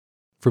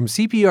From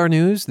CPR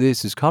News,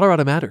 this is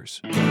Colorado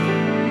Matters.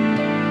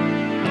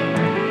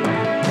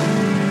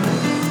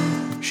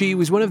 She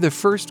was one of the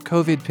first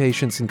COVID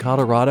patients in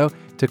Colorado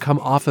to come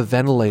off a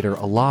ventilator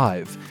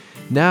alive.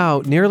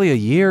 Now, nearly a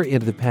year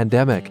into the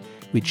pandemic,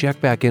 we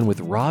check back in with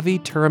Ravi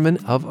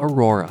Turman of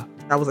Aurora.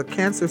 I was a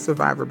cancer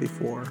survivor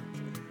before.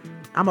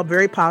 I'm a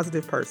very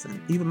positive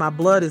person. Even my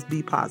blood is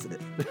B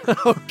positive.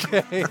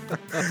 Okay.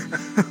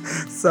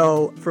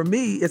 So for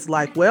me, it's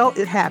like, well,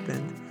 it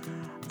happened.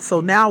 So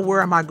now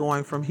where am I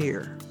going from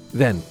here?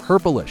 Then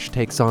Purplish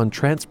takes on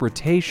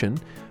transportation,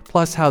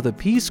 plus how the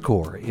Peace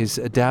Corps is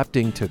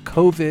adapting to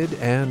COVID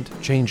and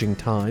changing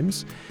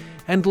times.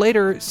 And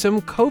later,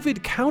 some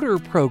COVID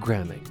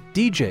counter-programming.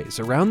 DJs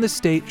around the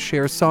state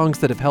share songs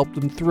that have helped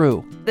them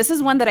through. This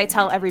is one that I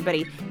tell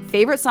everybody,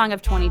 favorite song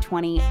of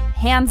 2020,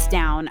 hands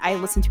down. I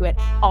listen to it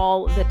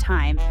all the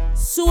time.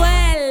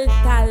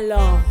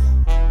 Suéltalo.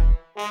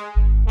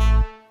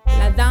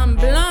 La Dame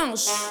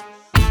Blanche.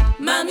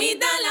 Mamita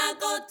la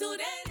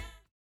costurera.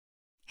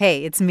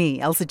 Hey, it's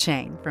me, Elsa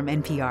Chang from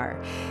NPR.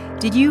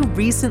 Did you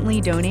recently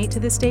donate to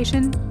this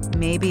station?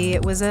 Maybe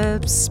it was a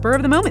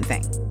spur-of-the-moment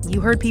thing. You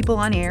heard people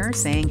on air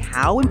saying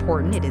how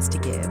important it is to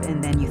give,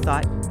 and then you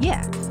thought,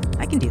 yeah,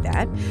 I can do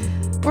that.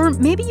 Or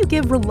maybe you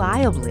give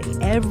reliably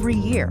every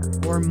year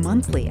or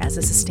monthly as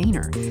a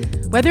sustainer.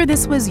 Whether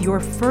this was your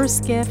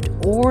first gift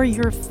or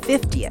your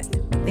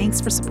 50th, thanks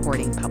for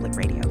supporting public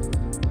radio.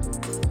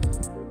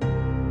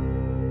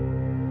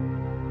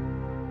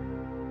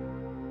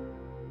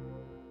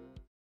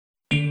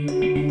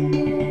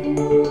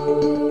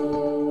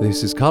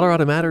 This is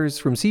Colorado Matters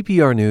from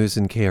CPR News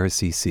and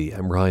KRCC.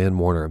 I'm Ryan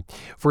Warner.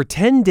 For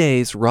 10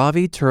 days,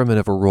 Ravi Turman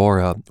of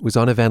Aurora was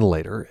on a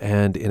ventilator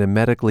and in a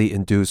medically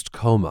induced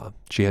coma.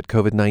 She had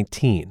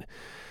COVID-19.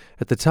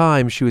 At the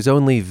time, she was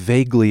only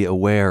vaguely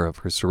aware of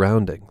her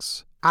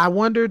surroundings. I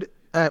wondered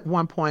at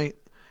one point,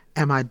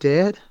 am I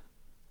dead?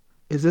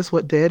 Is this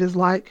what dead is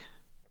like?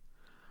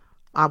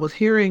 I was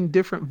hearing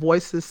different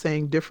voices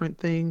saying different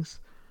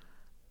things,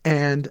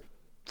 and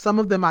some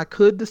of them I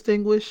could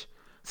distinguish.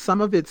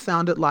 Some of it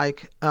sounded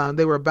like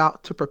they were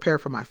about to prepare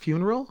for my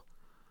funeral.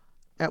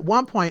 At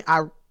one point,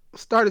 I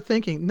started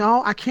thinking,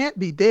 no, I can't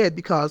be dead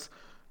because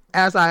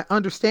as I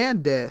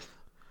understand death,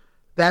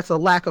 that's a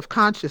lack of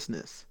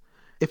consciousness.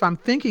 If I'm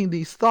thinking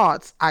these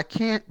thoughts, I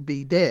can't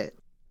be dead.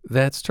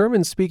 That's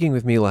Turman speaking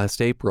with me last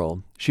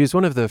April. She is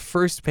one of the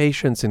first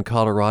patients in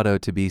Colorado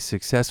to be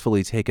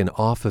successfully taken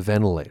off a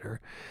ventilator.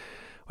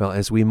 Well,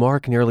 as we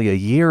mark nearly a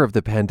year of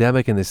the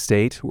pandemic in the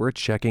state, we're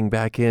checking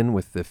back in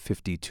with the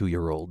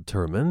 52-year-old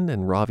Turman.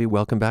 And Ravi,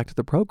 welcome back to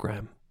the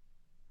program.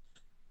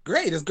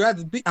 Great.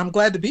 I'm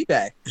glad to be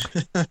back.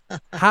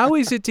 How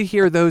is it to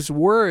hear those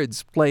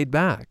words played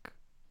back?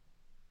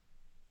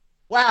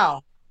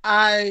 Wow.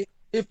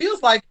 It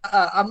feels like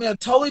I'm in a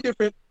totally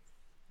different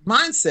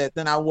mindset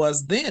than I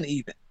was then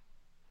even.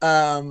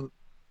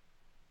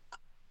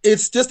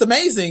 It's just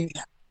amazing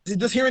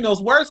just hearing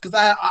those words because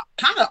I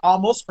kind of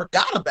almost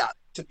forgot about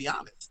it, to be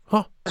honest.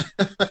 Huh.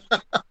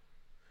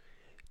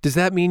 Does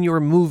that mean you're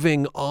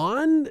moving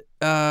on?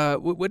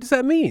 What does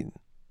that mean?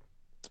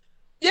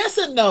 Yes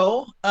and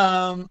no.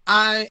 I'm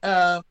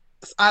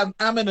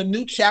in a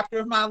new chapter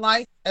of my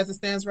life as it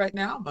stands right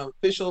now. I'm an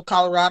official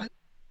Coloradan.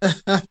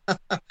 I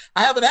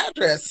have an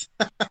address.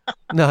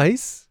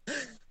 Nice.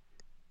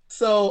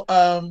 So,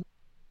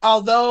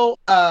 although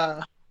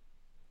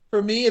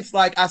for me, it's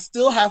like I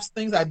still have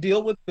things I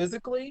deal with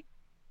physically.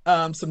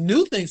 Some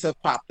new things have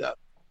popped up.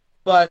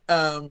 But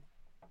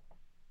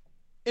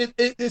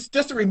it's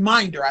just a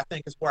reminder, I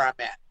think, is where I'm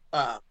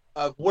at,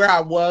 of where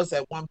I was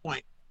at one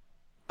point.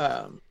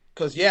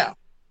 Because,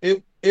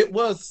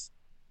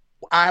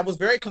 I was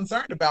very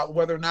concerned about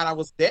whether or not I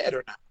was dead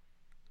or not.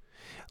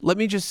 Let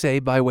me just say,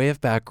 by way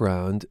of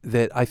background,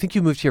 that I think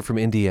you moved here from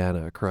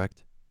Indiana,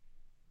 correct?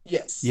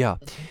 Yes. Yeah.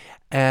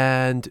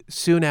 And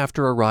soon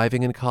after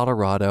arriving in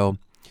Colorado,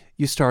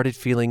 you started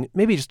feeling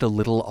maybe just a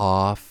little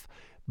off,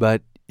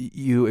 but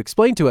you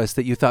explained to us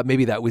that you thought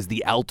maybe that was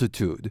the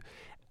altitude.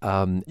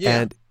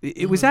 And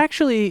it was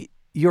actually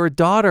your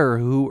daughter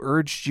who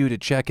urged you to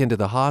check into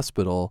the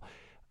hospital.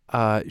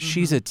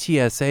 She's a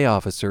TSA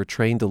officer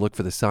trained to look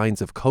for the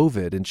signs of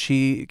COVID, and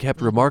she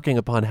kept remarking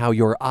upon how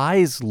your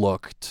eyes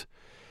looked.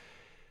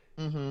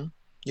 Mm-hmm.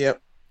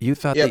 Yep. You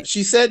thought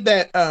she said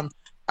that,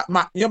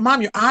 mom,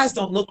 your eyes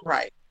don't look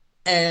right.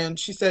 And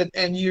she said,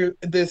 and you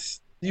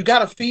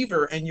got a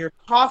fever and your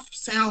cough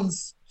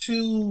sounds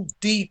too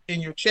deep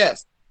in your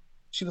chest.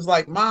 She was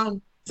like,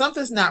 Mom,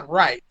 something's not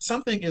right.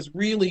 Something is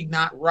really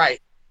not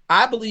right.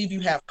 I believe you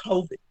have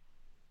COVID.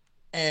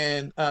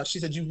 And she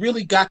said, you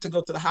really got to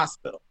go to the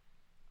hospital.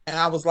 And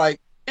I was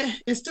like,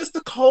 it's just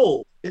a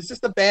cold. It's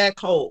just a bad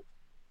cold.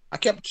 I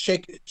kept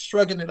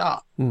shrugging it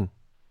off.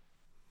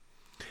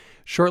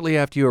 Shortly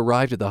after you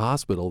arrived at the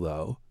hospital,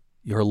 though,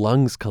 your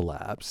lungs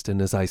collapsed.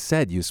 And as I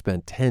said, you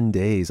spent 10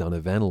 days on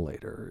a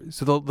ventilator.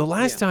 So the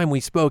last time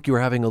we spoke, you were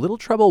having a little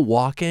trouble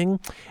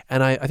walking.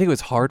 And I think it was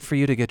hard for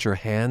you to get your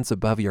hands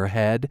above your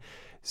head.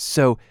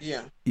 So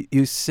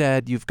you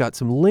said you've got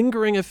some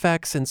lingering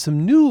effects and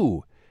some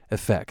new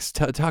effects.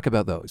 Talk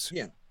about those.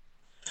 Yeah.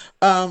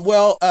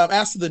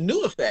 As to the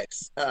new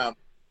effects,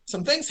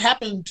 some things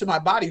happened to my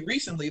body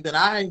recently that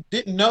I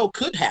didn't know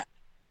could happen.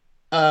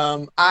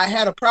 I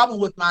had a problem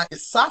with my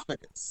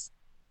esophagus.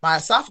 My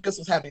esophagus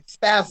was having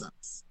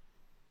spasms.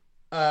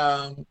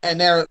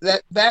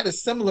 That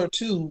is similar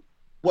to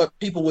what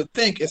people would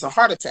think is a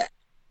heart attack.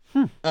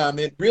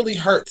 It really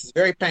hurts. It's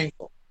very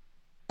painful.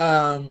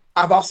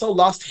 I've also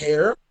lost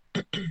hair.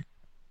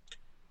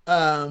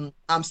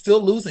 I'm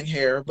still losing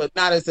hair, but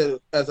not as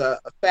a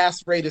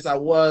fast rate as I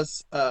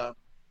was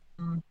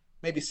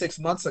maybe 6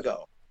 months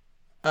ago.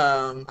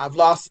 I've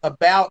lost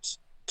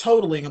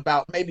totaling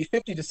about maybe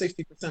 50 to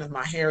 60% of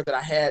my hair that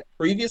I had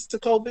previous to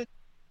COVID.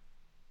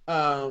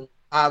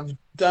 I've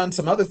done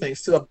some other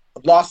things too.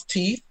 I've lost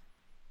teeth,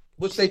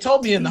 which they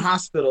told me in the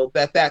hospital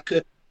that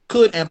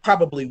could and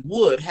probably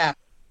would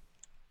happen.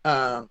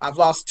 I've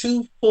lost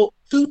two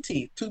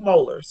teeth, 2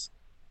 molars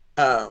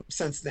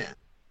since then.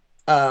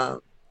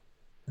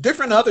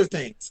 Different other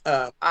things.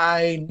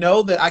 I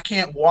know that I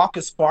can't walk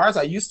as far as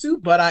I used to,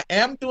 but I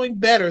am doing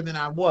better than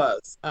I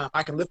was.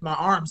 I can lift my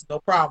arms, no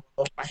problem.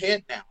 Lift my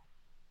head now.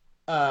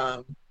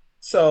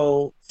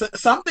 So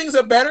some things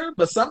are better,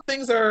 but some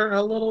things are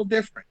a little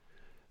different.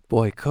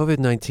 Boy,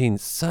 COVID-19,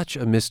 such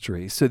a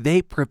mystery. So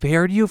they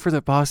prepared you for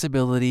the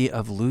possibility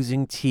of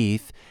losing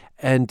teeth.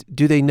 And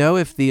do they know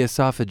if the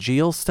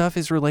esophageal stuff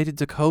is related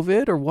to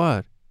COVID or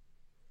what?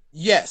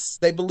 Yes,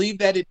 they believe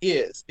that it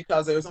is,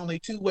 because there's only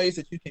 2 ways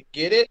that you can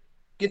get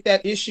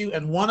that issue.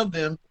 And one of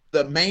them,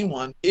 the main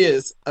one,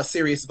 is a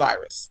serious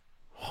virus.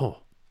 Huh.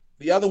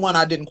 The other one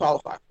I didn't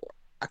qualify for.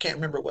 I can't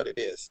remember what it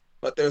is,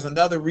 but there's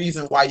another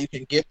reason why you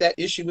can get that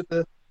issue with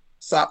the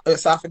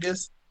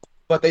esophagus.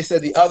 But they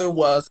said the other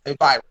was a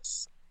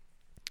virus.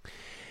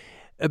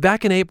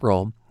 Back in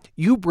April,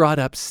 you brought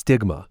up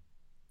stigma,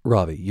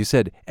 Ravi. You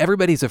said,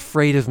 everybody's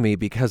afraid of me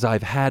because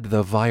I've had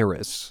the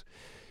virus.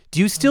 Do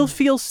you still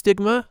feel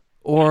stigma,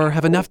 or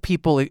have enough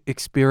people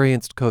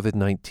experienced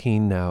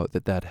COVID-19 now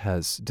that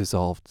has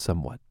dissolved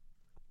somewhat?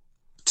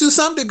 To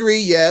some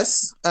degree,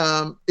 yes.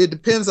 It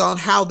depends on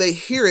how they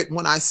hear it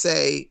when I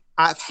say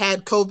I've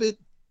had COVID.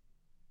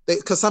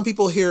 Because some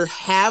people here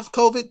have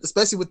COVID,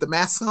 especially with the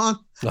mask on.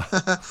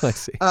 I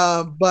see.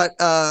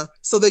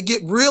 So they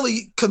get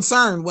really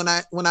concerned when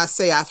I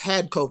say I've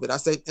had COVID. I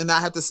say, and I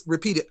have to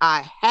repeat it.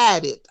 I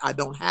had it. I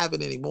don't have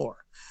it anymore.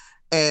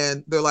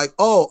 And they're like,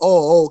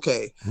 oh,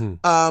 okay.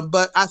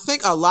 But I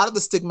think a lot of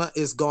the stigma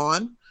is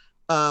gone,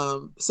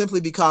 simply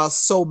because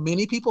so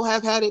many people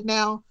have had it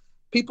now.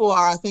 People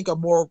are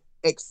more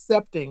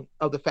accepting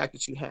of the fact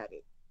that you had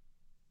it.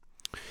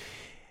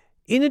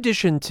 In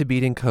addition to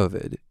beating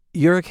COVID,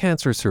 you're a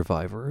cancer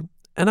survivor.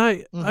 And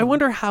I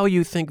wonder how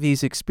you think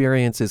these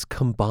experiences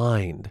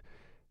combined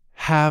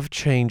have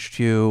changed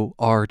you,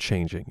 are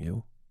changing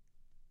you.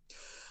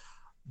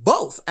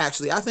 Both,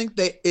 actually. I think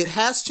that it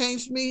has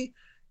changed me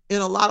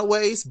in a lot of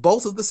ways,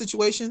 both of the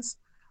situations.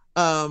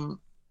 But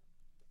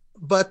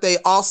they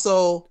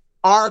also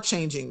are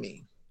changing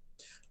me.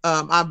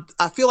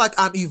 I feel like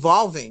I'm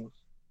evolving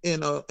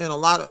in a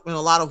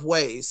lot of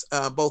ways,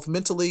 both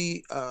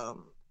mentally,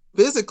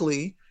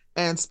 physically,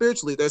 and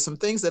spiritually. There's some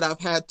things that I've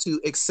had to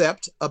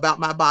accept about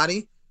my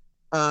body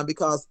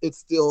because it's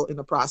still in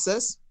the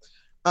process.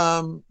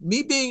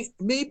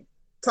 Me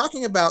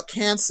talking about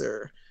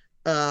cancer,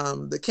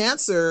 the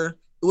cancer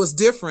was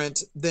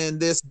different than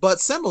this, but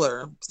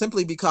similar,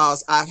 simply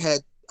because I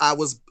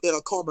was in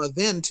a coma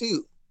then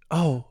too.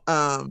 Oh.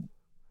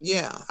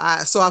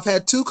 Yeah. So I've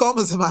had 2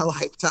 comas in my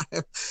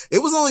lifetime. It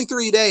was only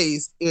 3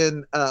 days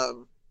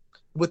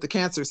with the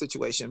cancer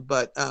situation,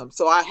 but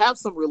so I have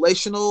some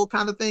relational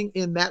kind of thing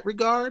in that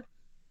regard.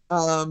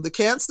 The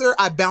cancer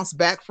I bounced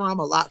back from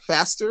a lot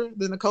faster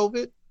than the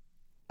COVID.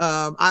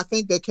 I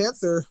think that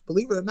cancer,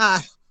 believe it or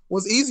not,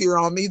 was easier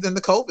on me than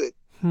the COVID.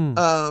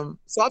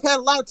 So I've had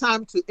a lot of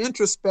time to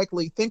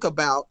introspectively think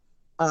about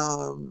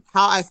how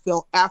I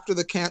felt after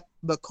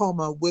the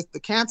coma with the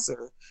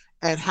cancer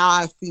and how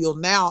I feel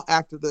now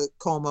after the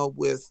coma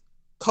with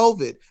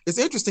COVID. It's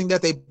interesting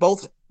that they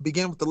both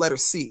begin with the letter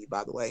C,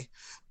 by the way.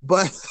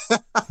 But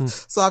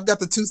so I've got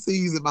the 2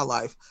 C's in my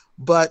life.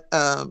 But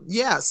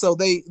so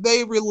they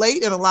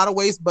relate in a lot of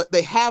ways, but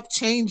they have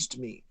changed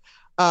me.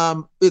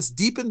 It's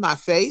deepened my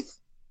faith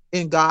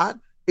in God.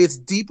 It's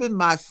deepened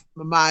my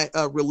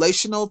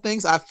relational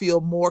things. I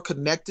feel more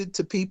connected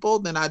to people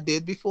than I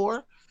did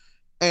before,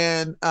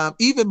 and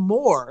even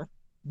more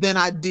than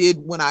I did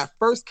when I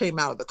first came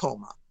out of the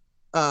coma.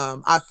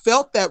 I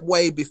felt that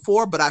way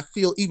before, but I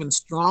feel even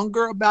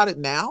stronger about it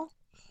now.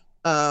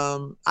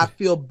 I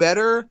feel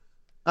better.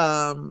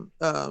 I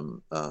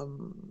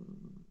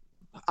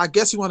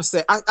guess you want to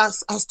say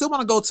I still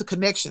want to go to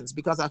connections,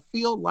 because I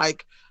feel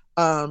like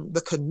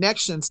the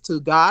connections to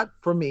God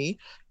for me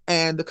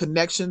and the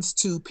connections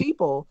to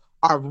people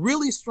are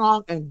really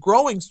strong and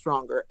growing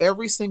stronger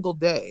every single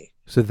day.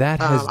 So that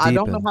has deepened. I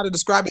don't know how to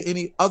describe it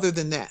any other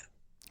than that.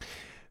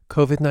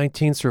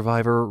 COVID-19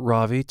 survivor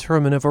Ravi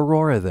Turman of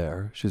Aurora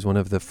there. She's one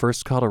of the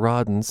first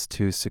Coloradans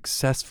to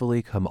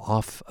successfully come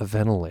off a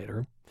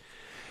ventilator.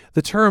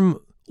 The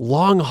term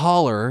Long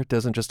hauler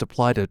doesn't just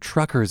apply to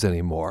truckers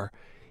anymore.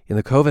 In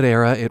the COVID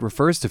era, it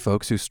refers to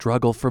folks who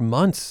struggle for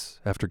months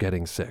after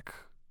getting sick.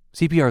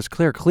 CPR's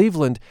Claire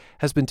Cleveland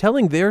has been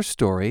telling their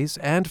stories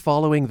and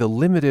following the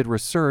limited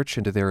research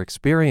into their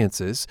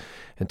experiences.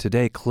 And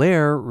today,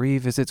 Claire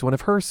revisits one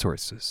of her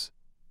sources.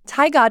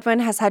 Ty Godwin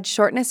has had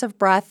shortness of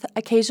breath,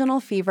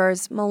 occasional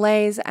fevers,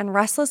 malaise, and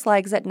restless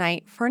legs at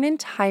night for an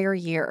entire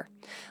year.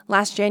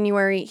 Last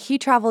January, he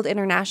traveled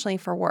internationally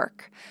for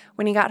work.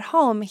 When he got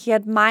home, he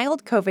had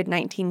mild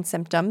COVID-19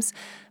 symptoms,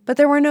 but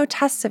there were no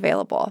tests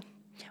available.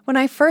 When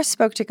I first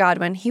spoke to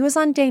Godwin, he was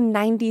on day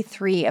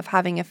 93 of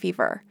having a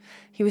fever.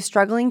 He was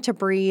struggling to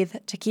breathe,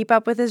 to keep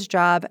up with his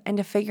job, and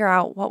to figure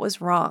out what was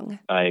wrong.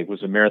 I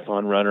was a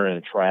marathon runner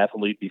and a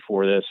triathlete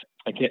before this.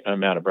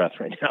 I'm out of breath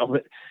right now,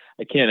 but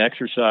I can't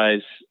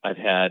exercise. I've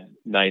had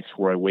nights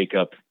where I wake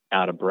up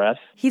out of breath.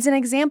 He's an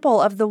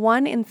example of the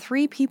 1 in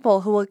 3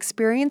 people who will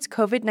experience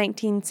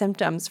COVID-19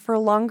 symptoms for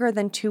longer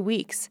than 2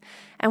 weeks,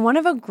 and one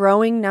of a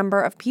growing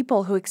number of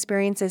people who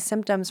experiences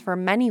symptoms for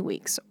many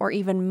weeks or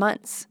even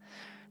months.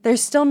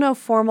 There's still no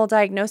formal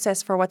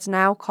diagnosis for what's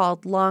now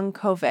called long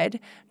COVID,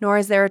 nor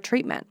is there a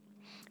treatment.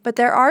 But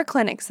there are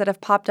clinics that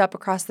have popped up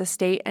across the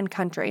state and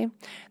country.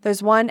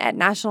 There's one at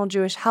National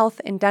Jewish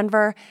Health in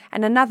Denver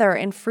and another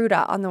in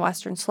Fruita on the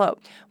Western Slope.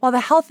 While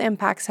the health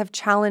impacts have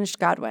challenged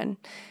Godwin,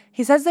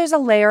 he says there's a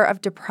layer of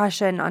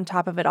depression on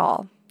top of it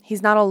all.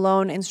 He's not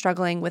alone in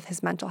struggling with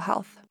his mental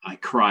health. I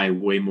cry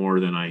way more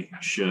than I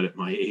should at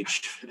my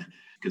age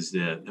because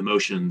the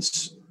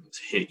emotions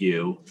hit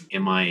you.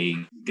 Am I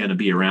going to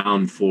be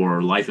around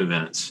for life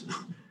events?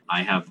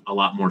 I have a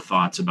lot more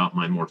thoughts about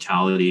my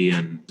mortality,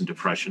 and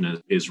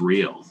depression is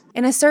real.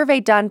 In a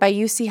survey done by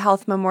UC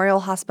Health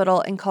Memorial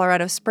Hospital in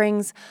Colorado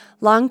Springs,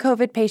 long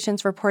COVID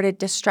patients reported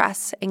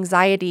distress,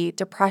 anxiety,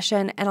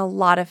 depression, and a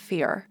lot of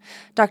fear.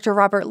 Dr.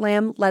 Robert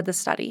Lamb led the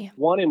study.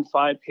 1 in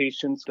 5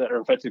 patients that are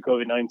infected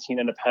with COVID-19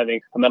 end up having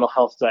a mental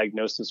health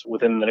diagnosis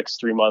within the next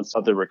 3 months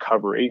of their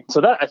recovery. So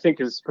that, I think,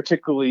 is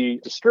particularly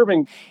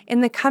disturbing.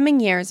 In the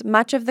coming years,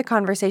 much of the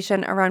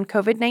conversation around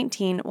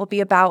COVID-19 will be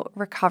about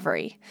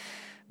recovery.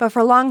 But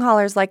for long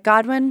haulers like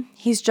Godwin,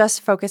 he's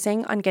just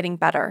focusing on getting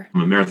better. I'm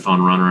a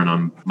marathon runner and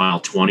I'm mile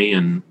 20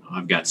 and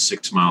I've got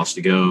 6 miles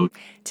to go.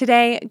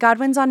 Today,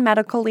 Godwin's on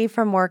medical leave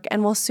from work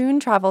and will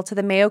soon travel to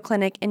the Mayo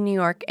Clinic in New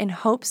York in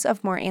hopes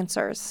of more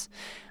answers.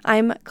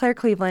 I'm Claire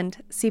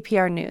Cleveland,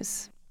 CPR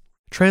News.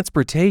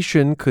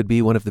 Transportation could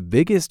be one of the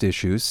biggest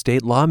issues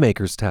state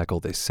lawmakers tackle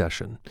this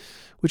session,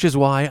 which is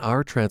why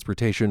our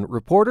transportation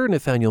reporter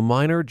Nathaniel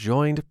Miner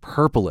joined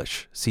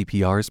Purplish,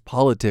 CPR's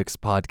politics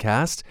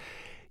podcast.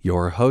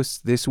 Your hosts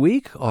this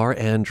week are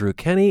Andrew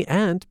Kenny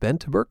and Ben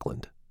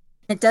Tuberkland.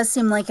 It does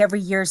seem like every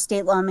year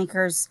state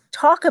lawmakers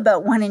talk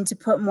about wanting to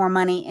put more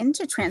money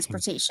into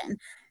transportation.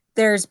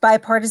 There's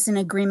bipartisan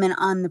agreement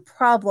on the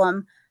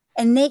problem.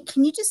 And Nate,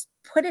 can you just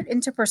put it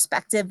into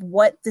perspective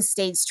what the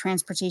state's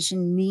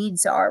transportation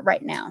needs are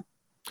right now?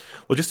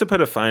 Well, just to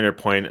put a finer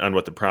point on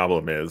what the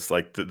problem is,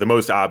 like the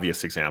most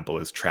obvious example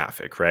is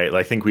traffic, right?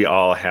 Like, I think we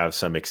all have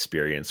some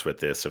experience with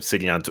this of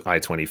sitting on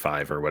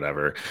I-25 or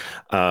whatever.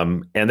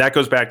 And that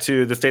goes back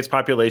to the state's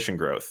population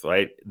growth,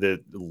 right? A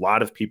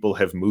lot of people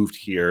have moved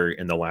here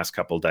in the last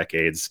couple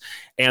decades.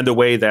 And the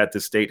way that the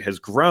state has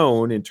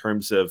grown in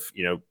terms of,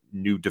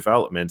 new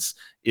developments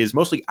is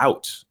mostly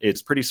out.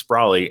 It's pretty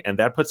sprawly. And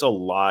that puts a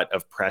lot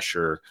of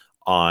pressure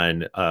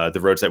on the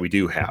roads that we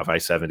do have,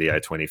 I-70,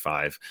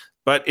 I-25.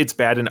 But it's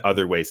bad in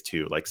other ways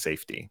too, like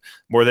safety.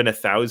 More than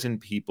 1,000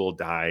 people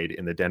died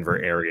in the Denver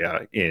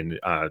area in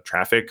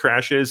traffic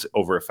crashes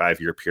over a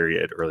 5-year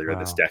period earlier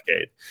this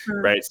decade,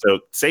 right? So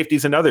safety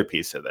is another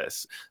piece of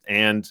this.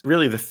 And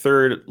really the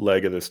third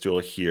leg of the stool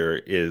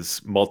here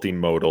is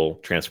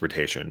multimodal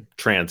transportation,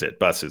 transit,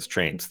 buses,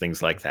 trains,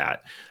 things like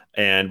that.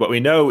 And what we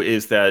know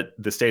is that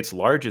the state's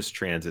largest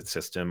transit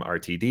system,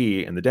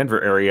 RTD, in the Denver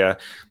area,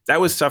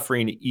 that was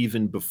suffering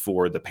even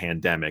before the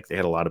pandemic. They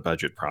had a lot of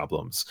budget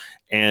problems.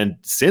 And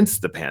since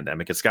the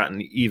pandemic, it's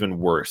gotten even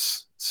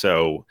worse.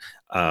 So,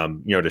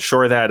 to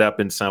shore that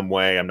up in some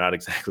way, I'm not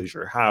exactly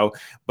sure how,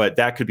 but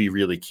that could be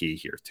really key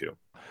here too.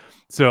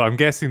 So I'm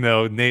guessing,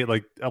 though, Nate,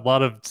 like a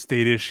lot of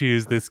state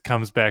issues, this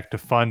comes back to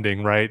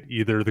funding, right?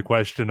 Either the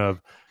question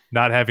of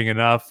not having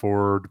enough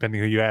or,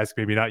 depending who you ask,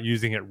 maybe not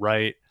using it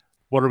right.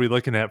 What are we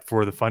looking at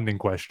for the funding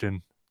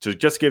question? To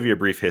just give you a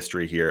brief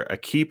history here, a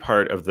key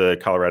part of the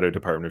Colorado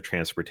Department of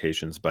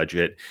Transportation's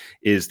budget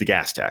is the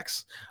gas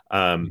tax.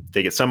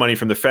 They get some money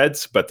from the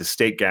feds, but the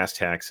state gas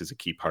tax is a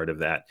key part of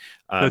that.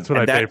 That's what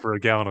I pay for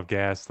a gallon of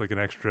gas, like an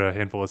extra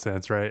handful of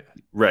cents, right?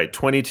 Right,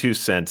 22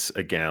 cents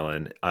a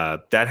gallon.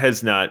 That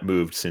has not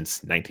moved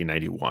since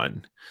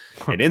 1991.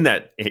 And in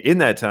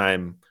that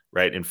time,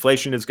 right,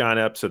 inflation has gone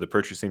up, so the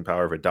purchasing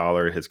power of a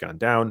dollar has gone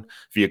down.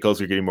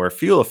 Vehicles are getting more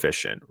fuel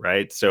efficient,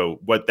 right? So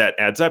what that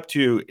adds up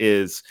to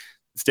is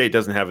the state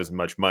doesn't have as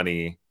much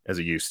money as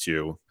it used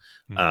to.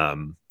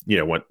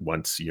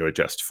 once you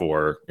adjust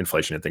for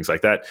inflation and things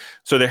like that.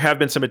 So there have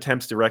been some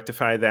attempts to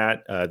rectify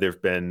that. There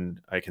have been,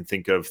 I can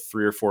think of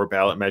 3 or 4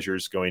 ballot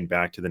measures going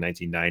back to the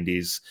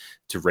 1990s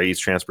to raise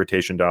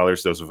transportation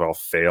dollars. Those have all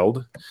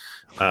failed.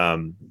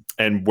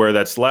 And where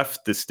that's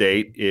left the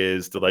state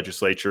is the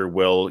legislature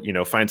will,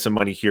 find some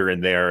money here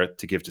and there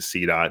to give to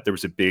CDOT. There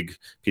was a big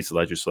piece of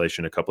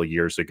legislation a couple of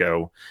years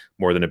ago,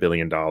 more than $1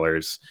 billion.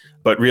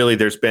 But really,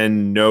 there's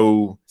been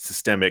no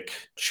systemic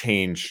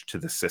change to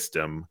the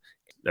system.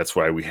 That's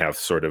why we have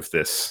sort of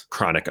this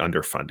chronic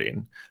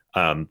underfunding.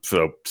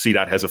 So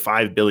CDOT has a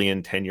 $5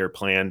 billion 10-year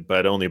plan,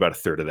 but only about a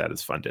third of that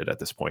is funded at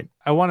this point.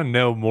 I want to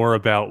know more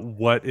about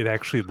what it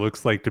actually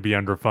looks like to be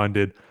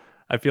underfunded.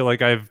 I feel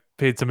like I've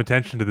paid some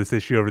attention to this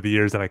issue over the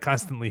years, and I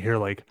constantly hear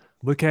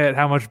look at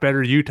how much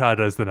better Utah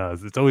does than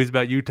us. It's always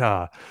about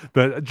Utah.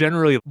 But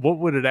generally, what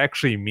would it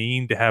actually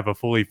mean to have a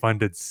fully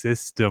funded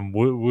system?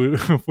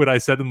 Would I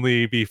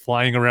suddenly be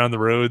flying around the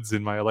roads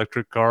in my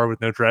electric car with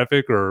no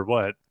traffic, or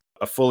what?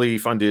 A fully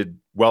funded,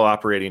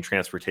 well-operating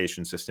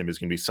transportation system is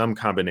going to be some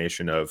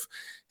combination of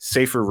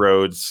safer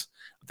roads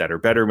that are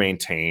better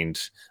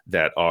maintained,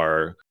 that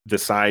are the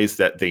size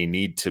that they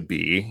need to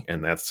be,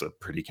 and that's a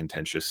pretty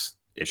contentious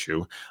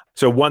issue.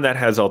 So one that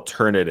has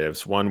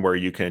alternatives, one where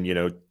you can,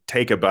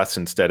 take a bus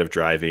instead of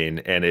driving,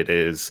 and it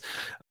is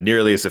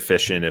nearly as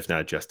efficient, if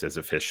not just as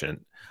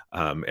efficient,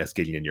 as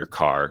getting in your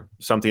car.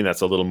 Something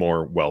that's a little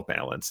more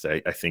well-balanced,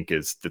 I think,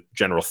 is the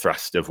general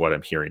thrust of what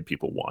I'm hearing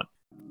people want.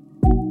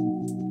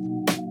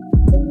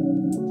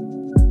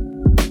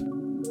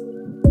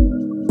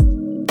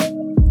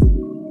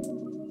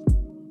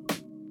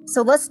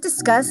 So let's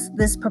discuss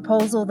this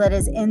proposal that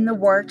is in the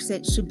works.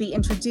 It should be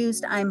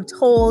introduced, I'm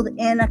told,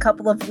 in a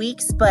couple of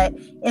weeks, but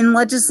in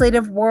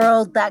legislative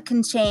world, that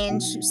can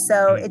change.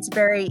 So it's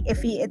very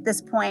iffy at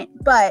this point.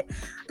 But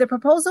the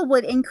proposal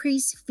would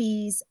increase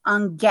fees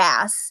on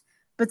gas.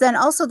 But then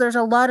also there's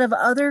a lot of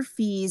other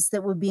fees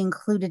that would be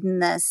included in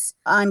this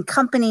on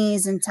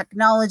companies and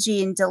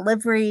technology and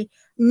delivery.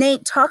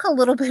 Nate, talk a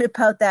little bit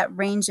about that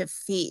range of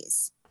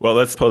fees. Well,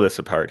 let's pull this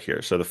apart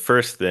here. So the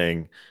first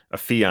thing, a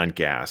fee on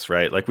gas,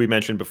 right? Like we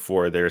mentioned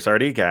before, there's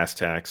already a gas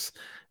tax.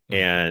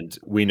 And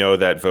we know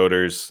that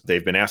voters,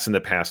 they've been asked in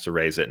the past to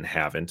raise it and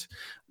haven't.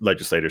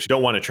 Legislators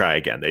don't want to try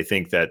again. They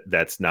think that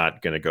that's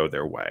not going to go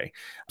their way.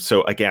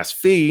 So a gas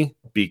fee,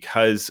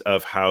 because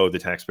of how the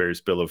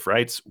Taxpayers' Bill of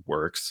Rights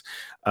works,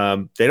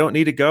 they don't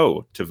need to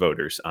go to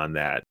voters on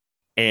that.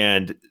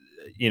 And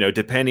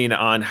depending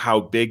on how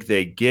big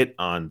they get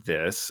on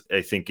this,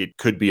 I think it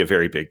could be a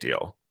very big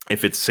deal.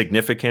 If it's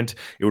significant,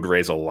 it would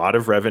raise a lot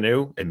of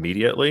revenue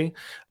immediately.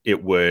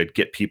 It would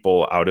get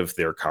people out of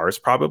their cars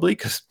probably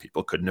because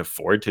people couldn't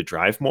afford to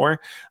drive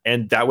more.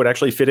 And that would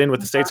actually fit in with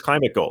the state's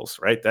climate goals,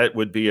 right? That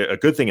would be a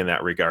good thing in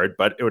that regard,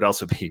 but it would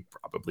also be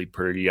probably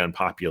pretty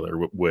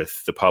unpopular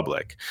with the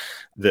public.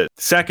 The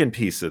second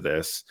piece of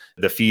this,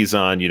 the fees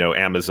on,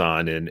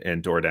 Amazon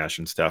and DoorDash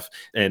and stuff,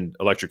 and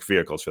electric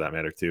vehicles for that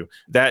matter too,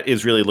 that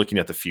is really looking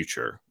at the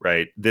future,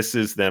 right? This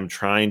is them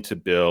trying to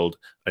build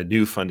a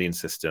new funding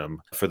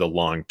system for the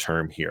long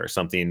term here,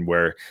 something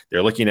where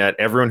they're looking at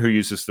everyone who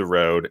uses the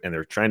road and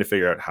they're trying to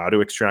figure out how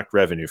to extract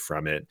revenue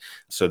from it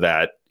so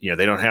that,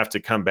 they don't have to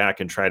come back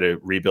and try to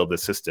rebuild the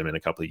system in a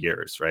couple of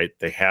years, right?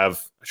 They have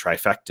a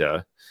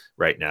trifecta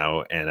right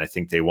now, and I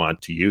think they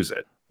want to use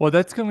it. Well,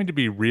 that's going to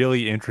be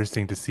really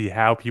interesting to see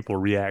how people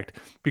react,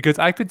 because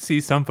I could see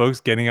some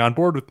folks getting on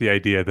board with the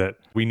idea that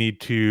we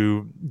need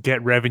to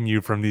get revenue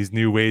from these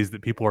new ways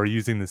that people are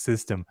using the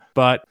system.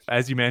 But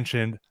as you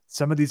mentioned,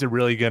 some of these are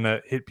really going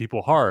to hit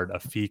people hard. A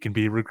fee can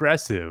be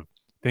regressive.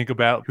 Think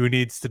about who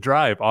needs to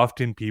drive,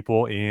 often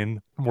people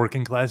in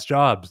working class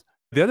jobs.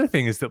 The other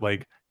thing is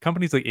that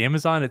companies like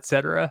Amazon, et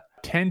cetera,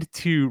 tend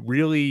to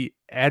really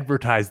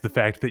advertise the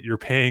fact that you're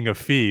paying a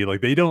fee.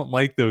 They don't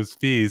like those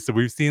fees. So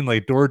we've seen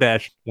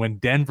DoorDash, when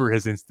Denver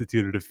has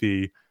instituted a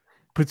fee,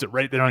 puts it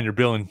right there on your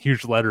bill in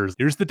huge letters.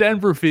 Here's the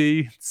Denver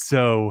fee.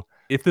 So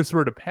if this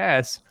were to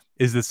pass,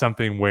 is this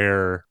something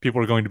where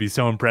people are going to be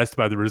so impressed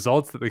by the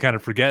results that they kind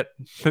of forget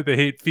that they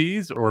hate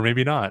fees, or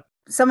maybe not?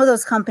 Some of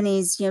those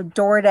companies,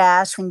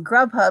 DoorDash and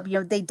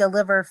Grubhub, they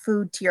deliver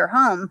food to your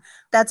home.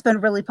 That's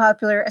been really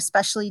popular,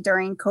 especially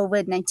during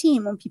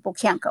COVID-19 when people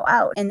can't go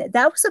out. And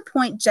that was a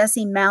point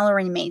Jesse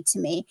Mallory made to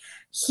me.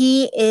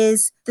 He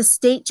is the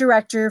state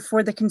director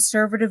for the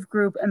conservative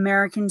group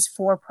Americans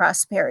for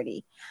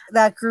Prosperity.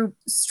 That group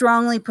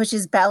strongly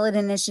pushes ballot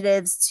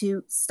initiatives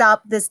to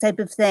stop this type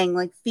of thing,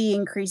 like fee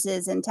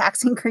increases and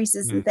tax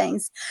increases and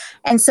things.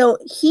 And so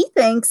he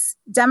thinks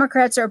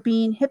Democrats are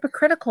being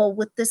hypocritical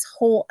with this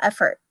whole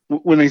effort.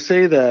 When they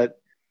say that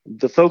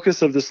the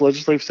focus of this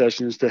legislative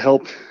session is to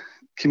help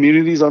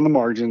communities on the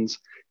margins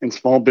and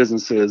small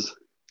businesses,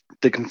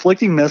 the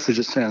conflicting message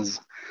it sends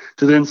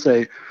to then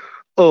say,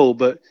 oh,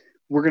 but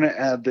we're going to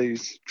add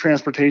these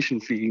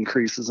transportation fee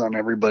increases on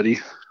everybody,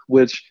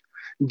 which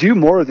do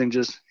more than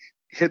just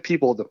hit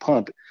people at the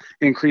pump.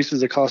 It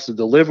increases the cost of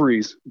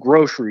deliveries,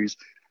 groceries,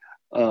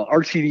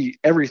 RTD,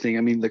 everything.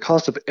 I mean, the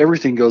cost of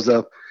everything goes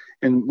up.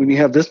 And when you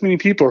have this many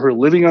people who are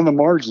living on the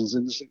margins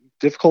in this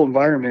difficult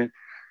environment,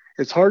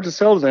 It's hard to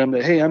sell to them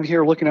that, hey, I'm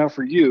here looking out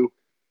for you,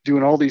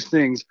 doing all these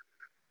things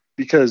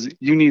because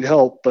you need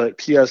help, but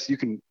P.S., you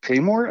can pay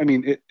more. I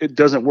mean, it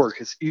doesn't work.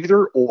 It's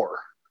either or.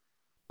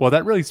 Well,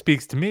 that really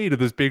speaks to me to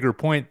this bigger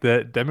point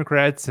that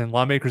Democrats and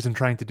lawmakers in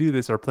trying to do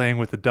this are playing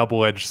with a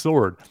double-edged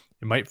sword.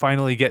 It might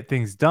finally get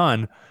things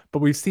done, but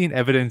we've seen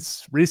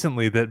evidence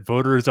recently that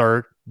voters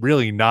are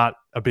really not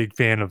a big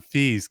fan of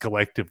fees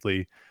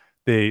collectively.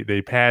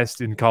 They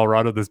passed in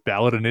Colorado this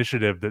ballot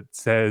initiative that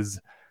says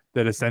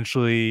that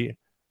essentially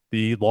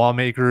the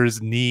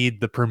lawmakers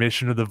need the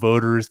permission of the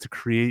voters to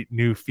create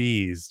new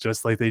fees,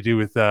 just like they do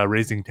with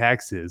raising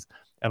taxes.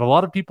 And a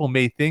lot of people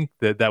may think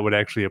that that would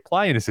actually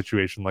apply in a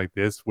situation like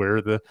this,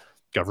 where the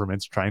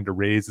government's trying to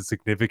raise a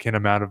significant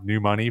amount of new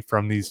money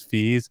from these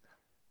fees.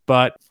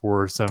 But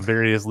for some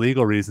various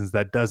legal reasons,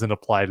 that doesn't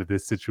apply to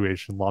this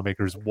situation.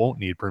 Lawmakers won't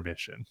need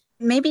permission.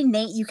 Maybe,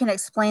 Nate, you can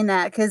explain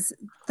that, because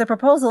the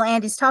proposal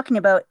Andy's talking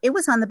about, it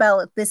was on the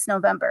ballot this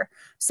November.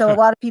 So a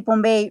lot of people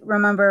may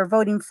remember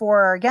voting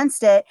for or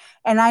against it.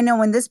 And I know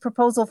when this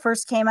proposal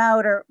first came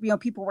out, or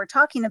people were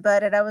talking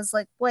about it, I was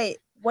like, wait,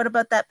 what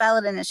about that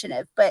ballot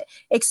initiative? But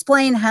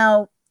explain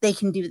how they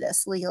can do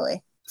this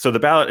legally. So the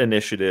ballot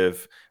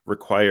initiative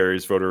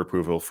requires voter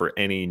approval for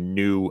any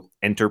new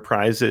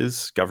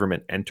enterprises,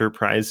 government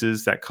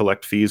enterprises that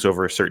collect fees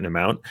over a certain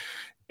amount.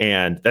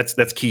 And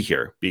that's key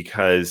here,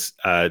 because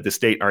the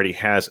state already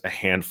has a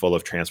handful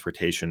of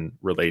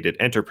transportation-related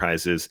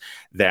enterprises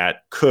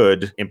that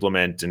could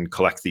implement and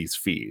collect these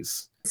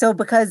fees. So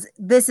because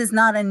this is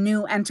not a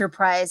new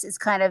enterprise is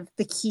kind of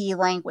the key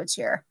language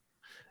here.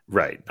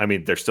 Right. I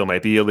mean, there still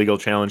might be a legal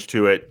challenge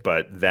to it,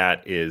 but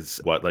that is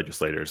what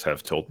legislators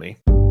have told me.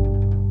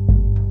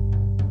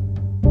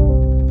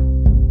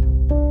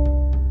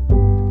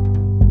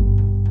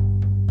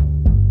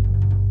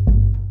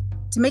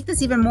 To make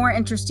this even more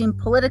interesting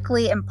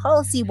politically and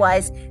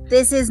policy-wise,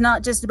 this is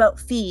not just about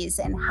fees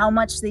and how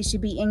much they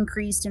should be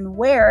increased and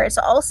where. It's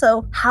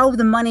also how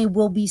the money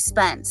will be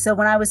spent. So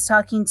when I was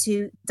talking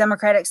to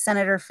Democratic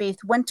Senator Faith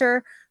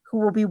Winter, who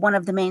will be one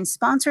of the main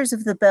sponsors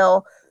of the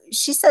bill,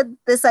 she said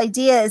this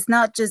idea is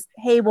not just,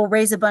 hey, we'll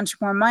raise a bunch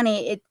more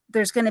money.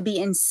 There's going to be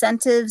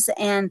incentives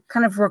and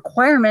kind of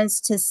requirements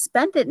to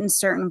spend it in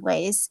certain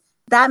ways.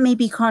 That may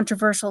be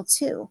controversial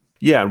too.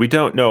 Yeah, we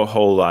don't know a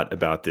whole lot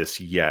about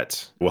this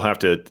yet. We'll have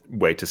to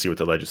wait to see what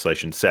the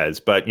legislation says.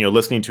 But,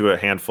 listening to a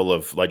handful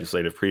of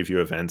legislative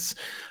preview events,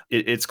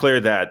 it's clear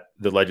that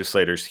the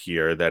legislators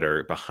here that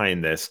are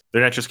behind this,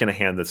 they're not just going to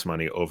hand this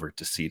money over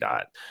to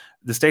CDOT.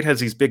 The state has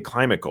these big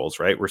climate goals,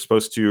 right? We're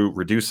supposed to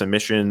reduce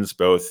emissions,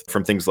 both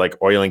from things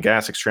like oil and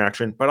gas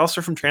extraction, but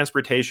also from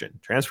transportation.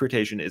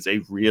 Transportation is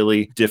a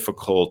really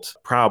difficult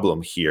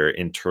problem here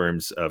in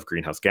terms of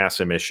greenhouse gas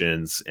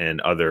emissions and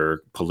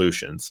other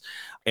pollutions.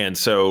 And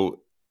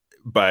so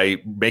by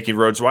making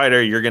roads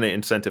wider, you're going to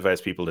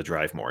incentivize people to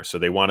drive more. So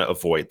they want to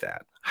avoid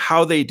that.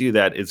 How they do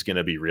that is going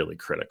to be really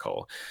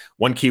critical.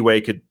 One key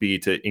way could be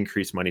to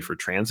increase money for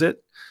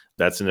transit.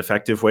 That's an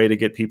effective way to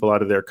get people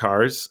out of their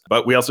cars.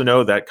 But we also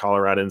know that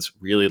Coloradans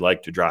really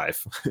like to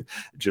drive.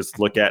 Just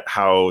look at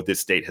how this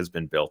state has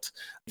been built.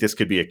 This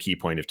could be a key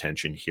point of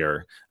tension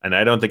here. And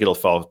I don't think it'll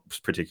fall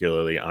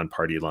particularly on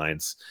party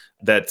lines.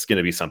 That's going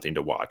to be something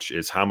to watch,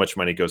 is how much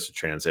money goes to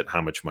transit,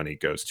 how much money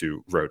goes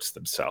to roads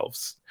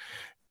themselves.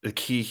 The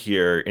key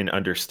here in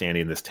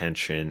understanding this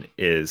tension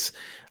is,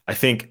 I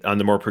think on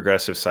the more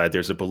progressive side,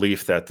 there's a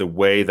belief that the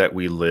way that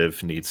we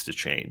live needs to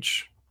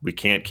change. We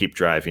can't keep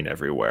driving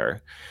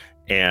everywhere.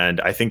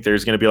 And I think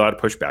there's going to be a lot of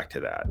pushback to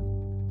that.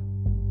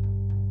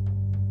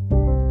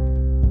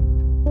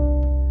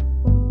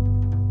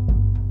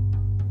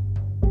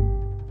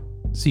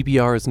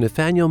 CPR's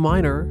Nathaniel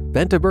Miner,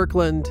 Bente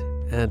Birkeland,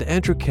 and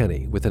Andrew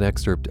Kenney with an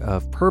excerpt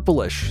of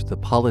Purplish, the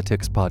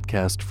politics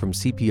podcast from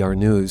CPR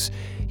News.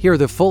 Hear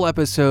the full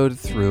episode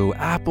through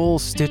Apple,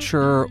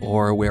 Stitcher,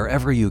 or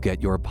wherever you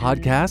get your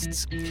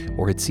podcasts,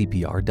 or at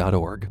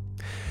cpr.org.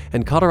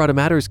 And Colorado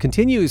Matters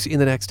continues in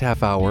the next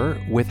half hour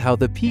with how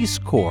the Peace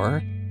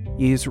Corps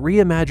is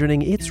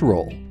reimagining its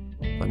role.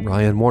 I'm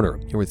Ryan Warner,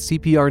 here with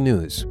CPR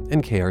News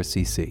and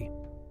KRCC.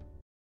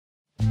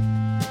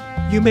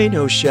 You may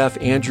know Chef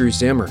Andrew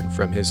Zimmern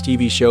from his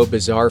TV show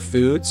Bizarre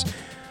Foods,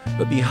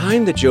 but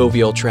behind the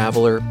jovial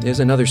traveler is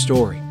another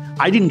story.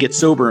 I didn't get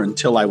sober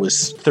until I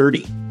was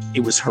 30.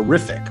 It was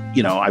horrific.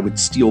 I would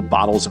steal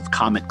bottles of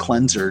Comet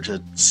Cleanser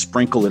to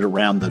sprinkle it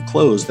around the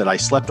clothes that I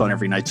slept on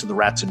every night so the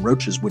rats and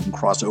roaches wouldn't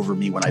cross over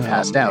me when I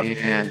passed out.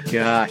 Man,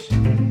 gosh.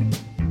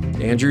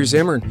 Andrew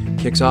Zimmern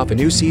kicks off a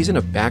new season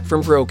of Back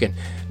from Broken.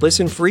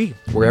 Listen free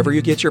wherever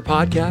you get your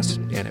podcasts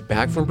and at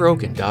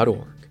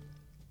backfrombroken.org.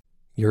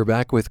 You're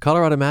back with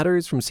Colorado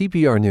Matters from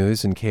CPR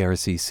News and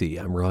KRCC.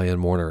 I'm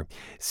Ryan Warner.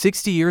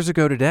 60 years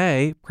ago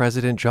today,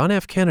 President John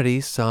F. Kennedy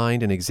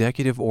signed an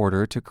executive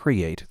order to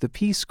create the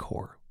Peace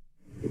Corps.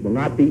 It will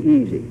not be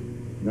easy.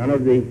 None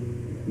of the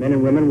men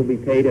and women will be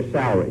paid a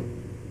salary.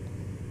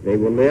 They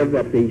will live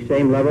at the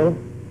same level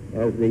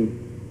as the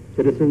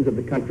citizens of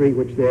the country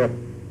which they're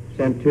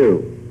sent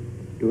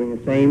to, doing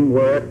the same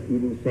work,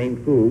 eating the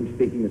same food,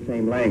 speaking the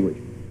same language.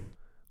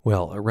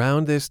 Well,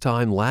 around this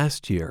time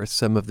last year,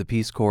 some of the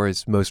Peace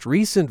Corps' most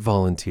recent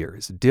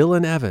volunteers,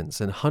 Dylan Evans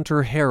and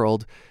Hunter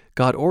Harold,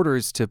 got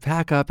orders to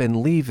pack up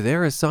and leave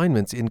their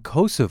assignments in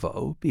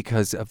Kosovo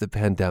because of the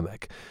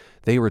pandemic.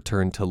 They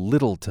returned to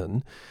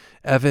Littleton.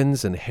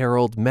 Evans and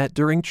Harold met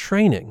during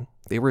training.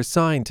 They were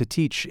assigned to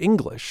teach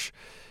English.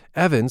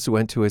 Evans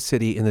went to a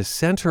city in the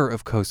center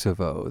of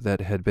Kosovo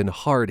that had been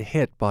hard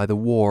hit by the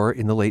war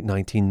in the late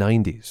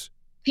 1990s.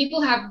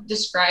 People have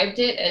described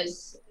it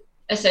as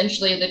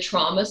essentially the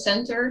trauma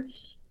center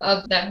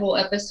of that whole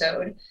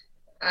episode.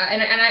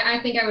 And I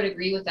think I would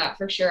agree with that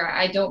for sure.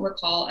 I don't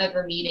recall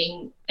ever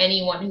meeting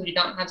anyone who did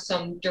not have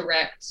some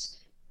direct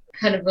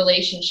kind of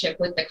relationship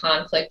with the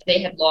conflict.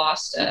 They had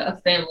lost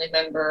a family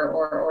member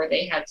or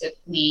they had to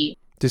flee.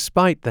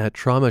 Despite that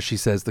trauma, she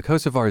says, the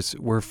Kosovars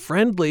were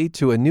friendly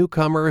to a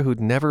newcomer who'd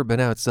never been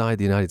outside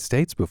the United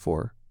States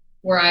before.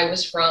 Where I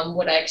was from,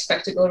 would I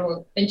expect to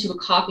go into a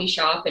coffee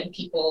shop and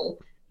people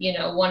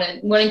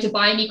wanting to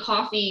buy me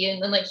coffee and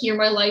like hear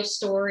my life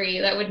story?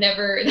 That would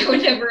never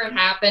have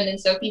happened. And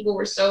so people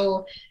were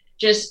so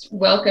just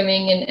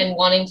welcoming and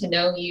wanting to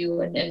know you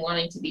and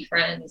wanting to be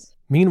friends.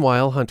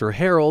 Meanwhile, Hunter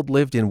Harold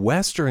lived in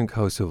western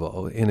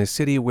Kosovo in a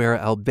city where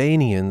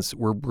Albanians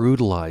were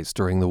brutalized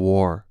during the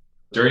war.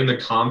 During the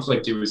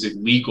conflict, it was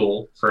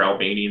illegal for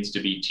Albanians to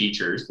be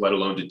teachers, let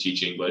alone to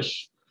teach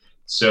English.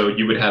 So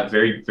you would have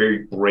very,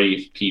 very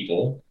brave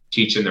people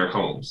teach in their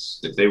homes.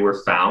 If they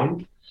were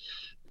found,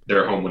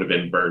 their home would have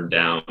been burned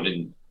down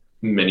and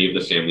many of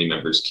the family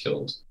members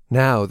killed.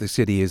 Now the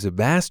city is a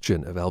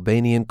bastion of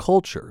Albanian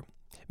culture.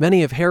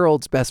 Many of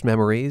Harold's best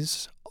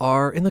memories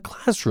are in the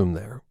classroom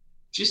there.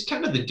 Just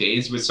kind of the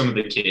days with some of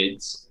the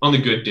kids, on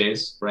the good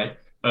days, right,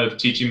 of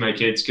teaching my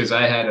kids, because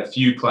I had a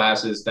few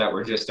classes that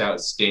were just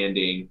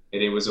outstanding,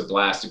 and it was a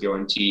blast to go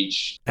and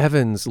teach.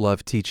 Evans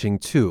loved teaching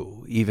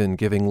too, even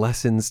giving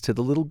lessons to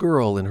the little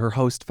girl in her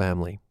host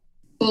family.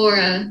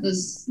 Laura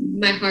was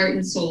my heart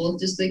and soul,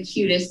 just the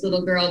cutest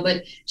little girl.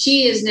 But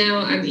she is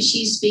now,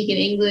 she's speaking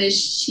English.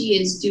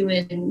 She is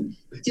doing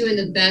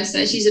the best.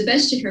 She's the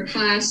best in her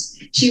class.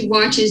 She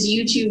watches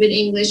YouTube in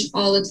English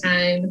all the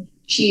time.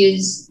 She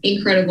is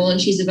incredible.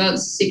 And she's about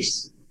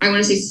 6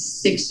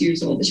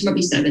 years old. She might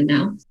be 7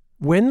 now.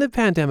 When the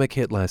pandemic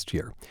hit last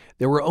year,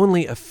 there were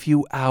only a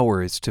few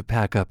hours to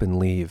pack up and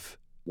leave.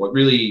 What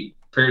really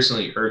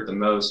personally hurt the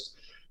most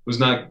was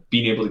not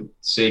being able to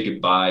say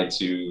goodbye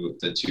to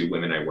the 2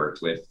 women I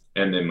worked with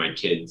and then my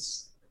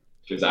kids.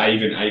 Because I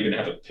even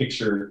have a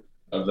picture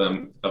of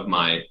them, of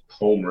my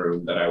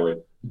homeroom that I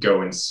would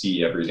go and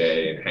see every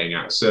day and hang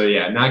out. So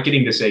yeah, not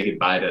getting to say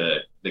goodbye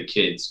to the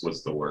kids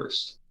was the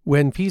worst.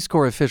 When Peace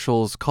Corps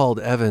officials called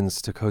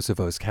Evans to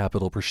Kosovo's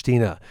capital,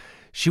 Pristina,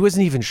 she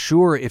wasn't even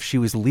sure if she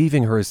was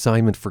leaving her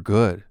assignment for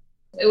good.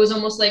 It was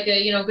almost like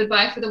a,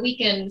 goodbye for the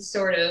weekend,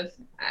 sort of.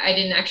 I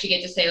didn't actually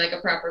get to say like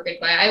a proper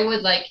goodbye. I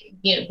would like,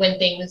 when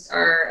things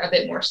are a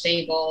bit more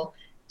stable,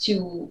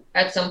 to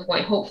at some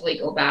point hopefully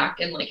go back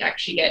and like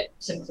actually get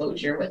some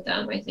closure with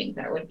them. I think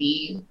that would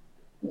be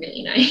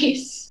really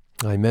nice.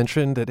 I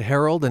mentioned that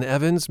Harold and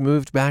Evans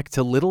moved back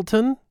to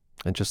Littleton,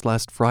 and just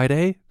last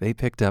Friday, they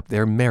picked up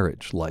their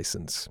marriage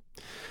license.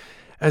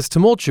 As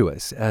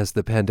tumultuous as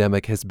the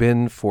pandemic has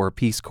been for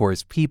Peace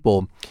Corps'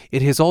 people,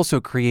 it has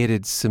also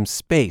created some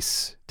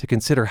space to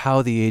consider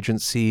how the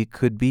agency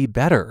could be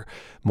better,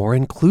 more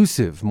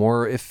inclusive,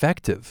 more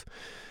effective.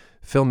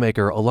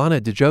 Filmmaker Alana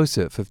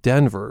DeJoseph of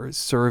Denver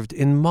served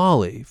in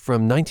Mali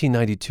from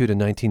 1992 to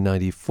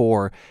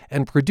 1994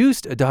 and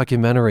produced a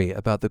documentary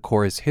about the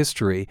Corps'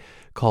 history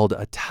called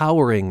A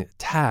Towering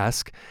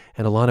Task.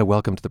 And Alana,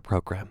 welcome to the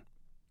program.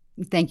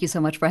 Thank you so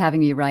much for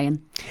having me,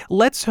 Ryan.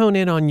 Let's hone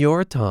in on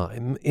your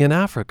time in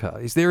Africa.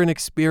 Is there an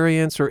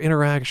experience or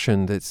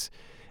interaction that's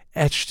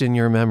etched in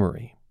your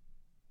memory?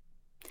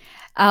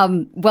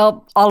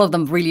 Well, all of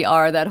them really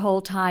are. That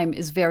whole time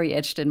is very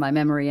etched in my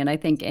memory. And I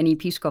think any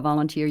Peace Corps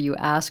volunteer you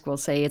ask will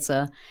say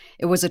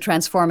it was a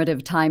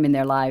transformative time in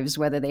their lives.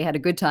 Whether they had a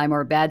good time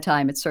or a bad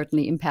time, it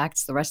certainly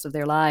impacts the rest of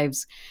their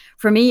lives.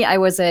 For me, I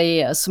was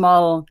a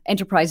small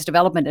enterprise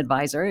development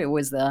advisor. It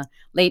was the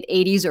late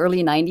 80s,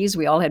 early 90s.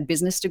 We all had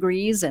business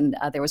degrees, and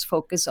there was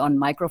focus on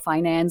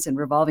microfinance and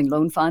revolving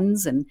loan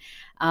funds. And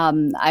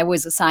I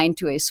was assigned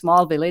to a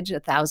small village,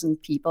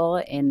 1,000 people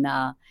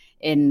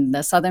in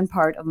the southern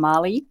part of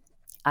Mali.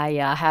 I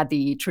had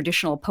the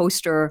traditional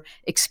poster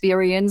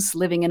experience,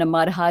 living in a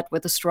mud hut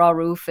with a straw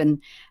roof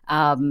and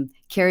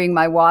carrying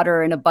my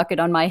water in a bucket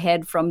on my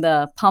head from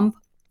the pump.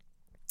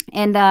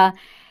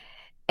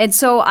 And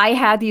so I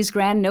had these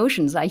grand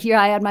notions. I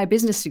had my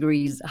business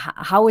degrees.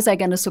 How was I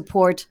going to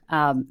support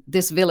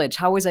this village?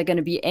 How was I going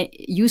to be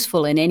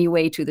useful in any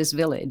way to this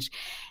village?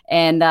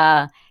 And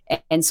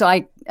so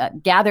I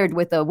gathered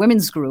with a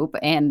women's group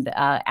and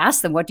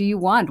asked them, what do you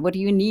want? What do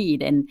you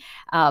need? And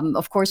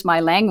of course, my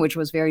language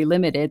was very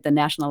limited. The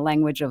national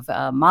language of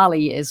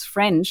Mali is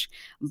French,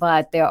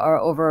 but there are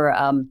over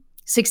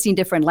 16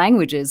 different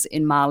languages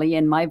in Mali.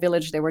 In my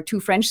village, there were 2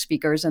 French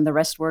speakers and the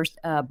rest were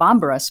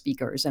Bambara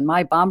speakers. And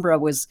my Bambara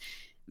was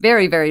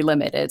very, very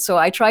limited. So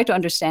I tried to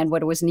understand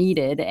what was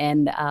needed.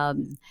 And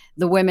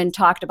the women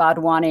talked about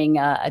wanting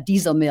a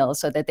diesel mill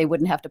so that they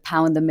wouldn't have to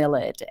pound the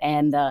millet.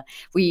 And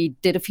we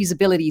did a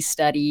feasibility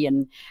study.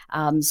 And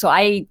so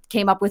I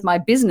came up with my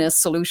business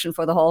solution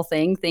for the whole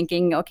thing,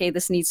 thinking, okay,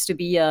 this needs to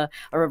be a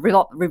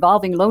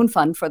revolving loan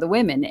fund for the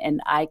women.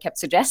 And I kept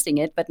suggesting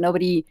it, but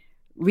nobody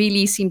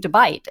really seemed to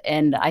bite.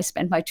 And I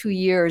spent my 2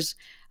 years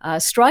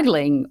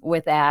struggling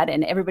with that,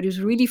 and everybody was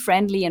really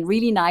friendly and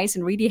really nice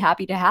and really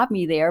happy to have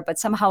me there. But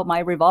somehow my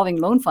revolving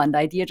loan fund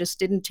idea just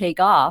didn't take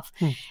off.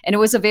 And it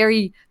was a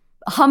very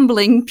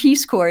humbling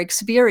Peace Corps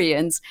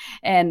experience,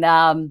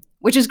 and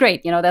which is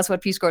great. That's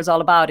what Peace Corps is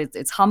all about.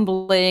 It's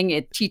humbling.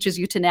 It teaches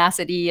you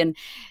tenacity. And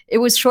it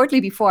was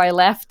shortly before I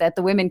left that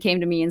the women came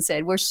to me and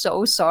said, "We're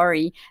so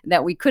sorry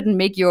that we couldn't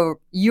make your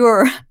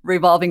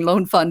revolving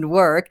loan fund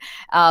work.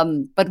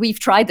 But we've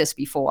tried this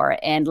before."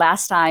 And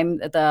last time,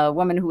 the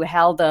woman who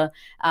held the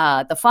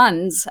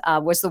funds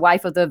was the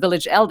wife of the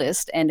village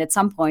eldest. And at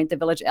some point, the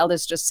village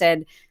eldest just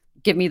said,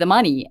 "Give me the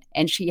money."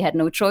 And she had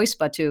no choice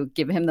but to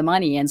give him the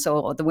money. And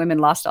so the women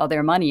lost all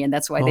their money, and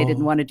that's why they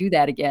didn't want to do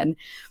that again.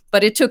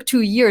 But it took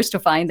 2 years to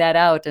find that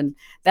out. And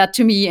that,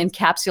 to me,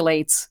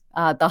 encapsulates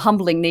the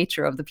humbling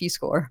nature of the Peace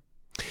Corps.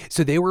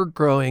 So they were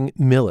growing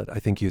millet, I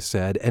think you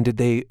said. And did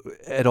they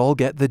at all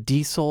get the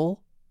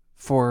diesel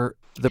for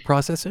the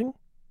processing?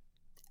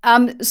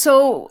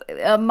 So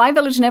my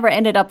village never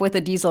ended up with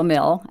a diesel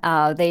mill.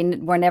 They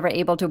were never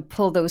able to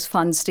pull those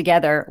funds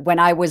together when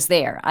I was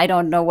there. I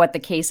don't know what the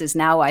case is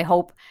now. I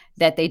hope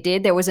that they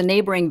did. There was a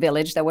neighboring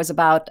village that was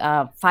about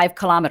 5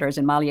 kilometers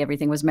in Mali.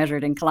 Everything was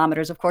measured in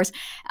kilometers, of course,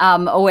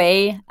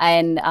 away.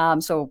 And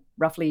so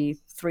roughly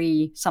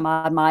 3 some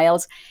odd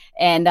miles.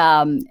 And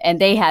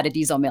they had a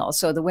diesel mill.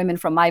 So the women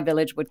from my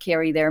village would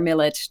carry their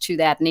millet to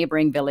that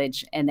neighboring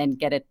village and then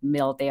get it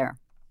milled there.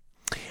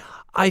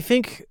 I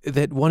think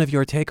that one of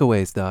your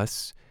takeaways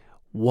thus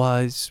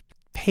was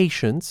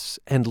patience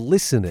and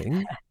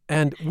listening.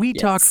 And we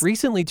talked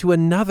recently to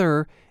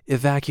another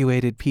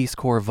evacuated Peace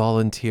Corps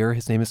volunteer.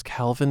 His name is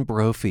Calvin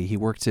Brophy. He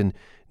worked in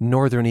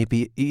northern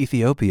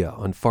Ethiopia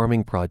on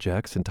farming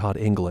projects and taught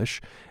English.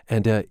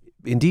 And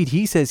indeed,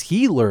 he says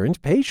he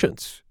learned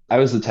patience. I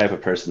was the type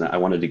of person that I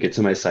wanted to get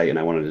to my site and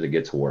I wanted to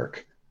get to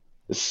work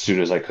as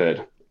soon as I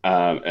could.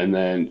 And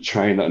then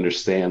trying to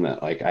understand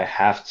that, like, I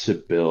have to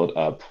build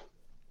up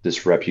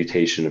this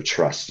reputation of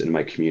trust in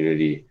my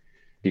community.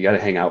 You got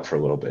to hang out for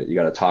a little bit. You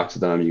got to talk to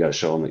them. You got to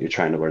show them that you're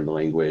trying to learn the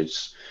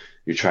language.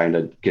 You're trying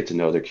to get to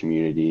know their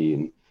community.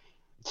 And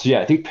so,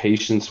 yeah, I think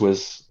patience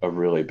was a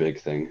really big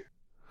thing.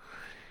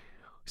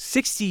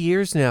 60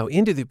 years now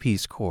into the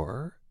Peace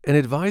Corps, an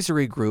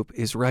advisory group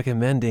is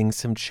recommending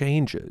some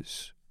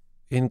changes,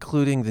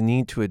 including the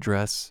need to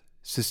address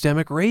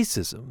systemic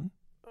racism.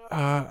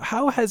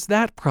 How has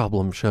that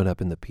problem shown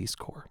up in the Peace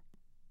Corps?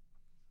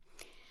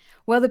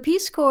 Well, the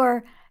Peace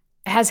Corps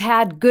has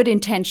had good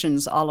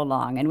intentions all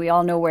along, and we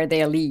all know where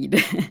they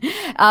lead.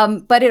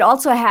 But it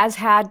also has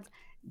had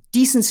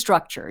decent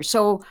structure.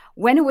 So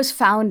when it was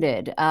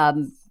founded,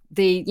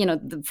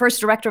 the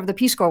first director of the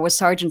Peace Corps was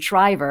Sergeant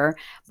Shriver,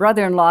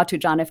 brother-in-law to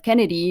John F.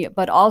 Kennedy,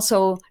 but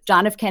also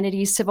John F.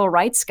 Kennedy's civil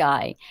rights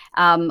guy,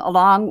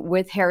 along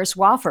with Harris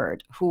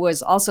Wofford, who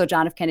was also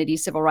John F.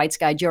 Kennedy's civil rights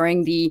guy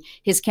during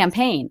his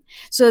campaign.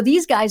 So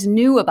these guys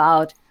knew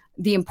about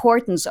the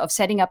importance of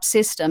setting up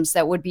systems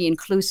that would be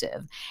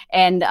inclusive.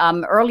 And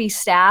early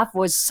staff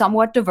was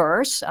somewhat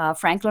diverse.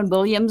 Franklin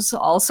Williams,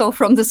 also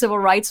from the civil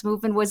rights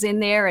movement, was in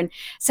there, and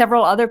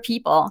several other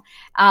people.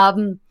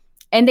 And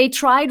they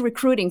tried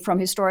recruiting from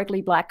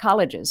historically Black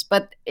colleges.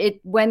 But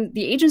when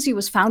the agency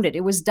was founded,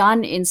 it was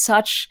done in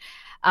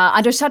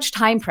under such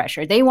time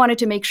pressure. They wanted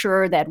to make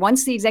sure that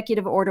once the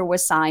executive order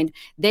was signed,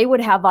 they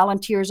would have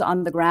volunteers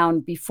on the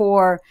ground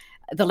before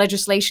the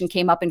legislation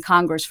came up in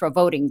Congress for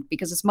voting,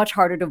 because it's much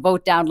harder to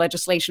vote down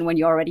legislation when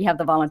you already have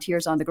the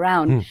volunteers on the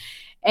ground.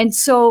 And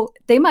so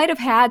they might have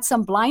had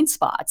some blind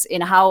spots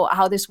in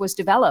how this was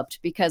developed,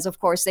 because, of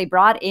course, they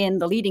brought in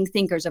the leading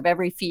thinkers of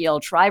every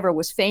field. Shriver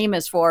was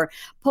famous for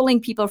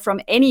pulling people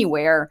from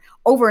anywhere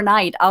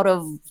overnight out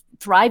of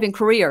thriving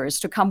careers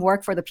to come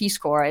work for the Peace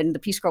Corps. And the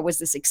Peace Corps was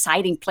this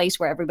exciting place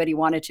where everybody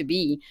wanted to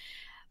be.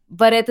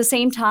 But at the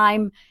same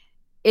time,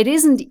 it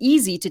isn't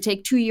easy to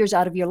take 2 years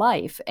out of your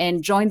life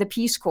and join the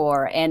Peace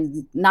Corps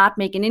and not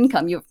make an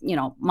income.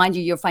 Mind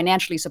you, you're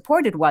financially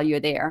supported while you're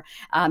there.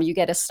 You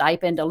get a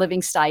stipend, a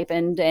living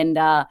stipend, and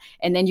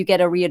then you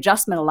get a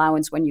readjustment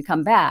allowance when you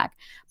come back.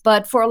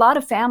 But for a lot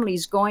of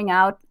families, going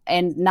out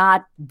and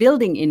not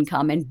building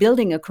income and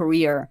building a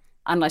career,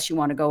 unless you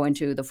want to go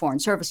into the Foreign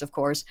Service, of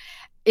course,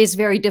 is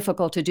very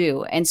difficult to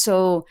do. And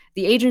so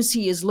the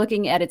agency is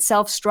looking at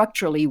itself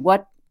structurally.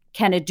 What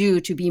can it do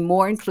to be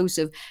more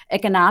inclusive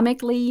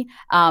economically,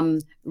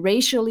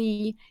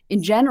 racially,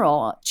 in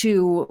general,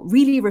 to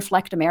really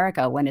reflect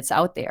America when it's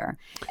out there?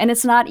 And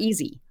it's not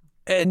easy.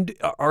 And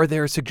are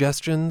there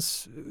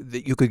suggestions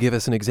that you could give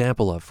us an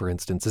example of, for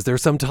instance? Is there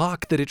some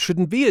talk that it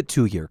shouldn't be a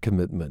 2-year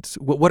commitment?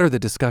 What are the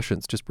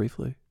discussions, just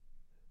briefly?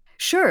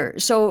 Sure.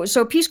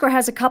 So Peace Corps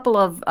has a couple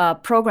of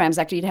programs.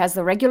 Actually, it has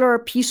the regular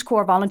Peace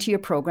Corps volunteer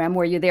program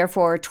where you're there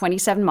for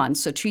 27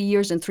 months, so 2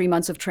 years and 3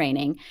 months of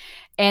training.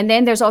 And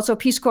then there's also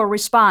Peace Corps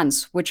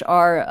Response, which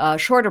are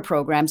shorter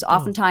programs.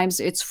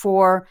 Oftentimes it's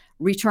for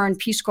returned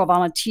Peace Corps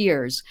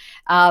volunteers.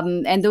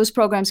 And those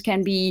programs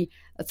can be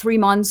 3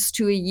 months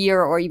to a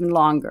year or even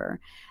longer.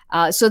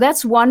 So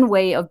that's one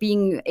way of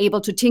being able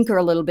to tinker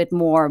a little bit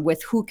more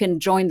with who can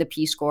join the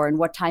Peace Corps and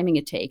what timing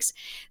it takes.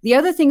 The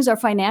other things are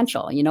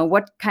financial.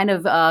 What kind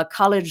of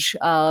college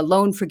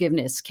loan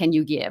forgiveness can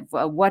you give?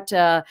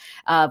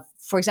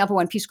 For example,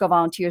 when Peace Corps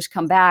volunteers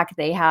come back,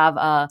 they have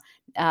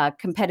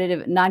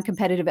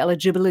non-competitive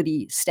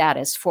eligibility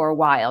status for a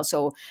while.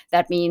 So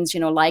that means,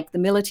 like the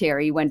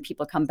military, when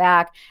people come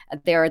back,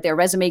 their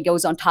resume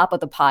goes on top of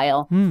the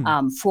pile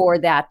for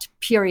that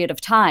period of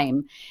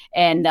time.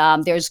 And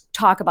there's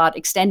talk about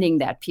extending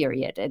that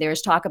period.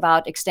 There's talk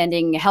about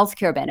extending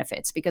healthcare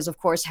benefits because, of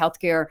course,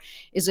 healthcare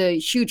is a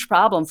huge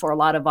problem for a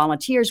lot of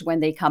volunteers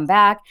when they come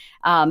back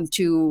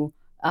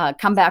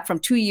come back from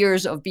 2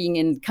 years of being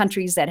in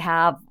countries that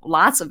have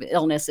lots of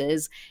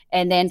illnesses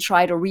and then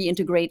try to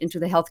reintegrate into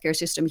the healthcare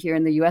system here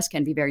in the U.S.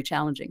 can be very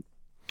challenging.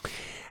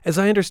 As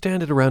I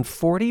understand it, around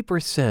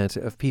 40%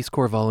 of Peace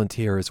Corps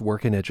volunteers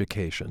work in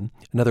education,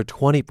 another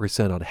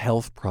 20% on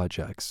health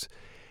projects.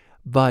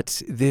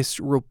 But this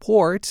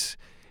report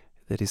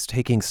that is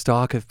taking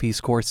stock of Peace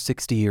Corps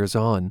 60 years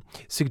on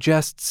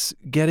suggests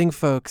getting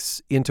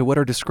folks into what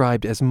are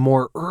described as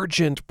more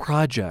urgent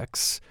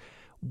projects.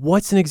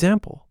 What's an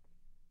example?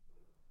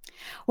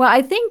 Well,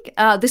 I think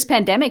this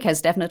pandemic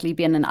has definitely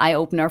been an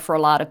eye-opener for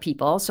a lot of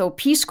people. So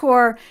Peace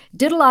Corps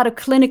did a lot of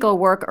clinical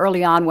work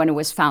early on when it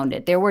was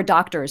founded. There were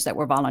doctors that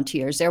were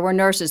volunteers. There were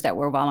nurses that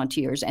were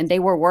volunteers, and they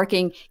were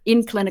working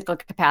in clinical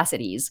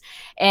capacities.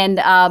 And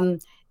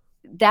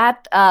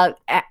that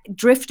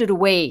drifted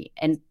away,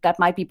 and that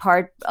might be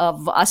part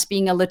of us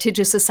being a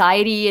litigious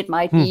society. It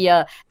might be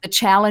the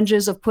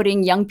challenges of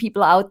putting young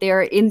people out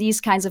there in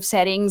these kinds of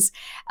settings.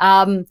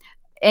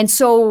 And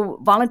so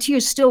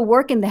volunteers still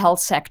work in the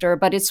health sector,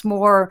 but it's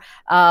more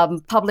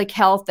public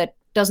health that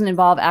doesn't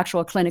involve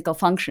actual clinical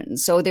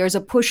functions. So there's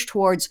a push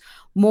towards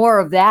more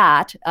of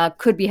that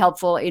could be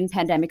helpful in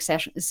pandemic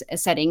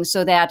settings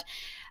so that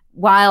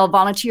while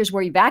volunteers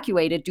were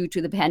evacuated due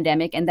to the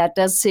pandemic, and that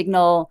does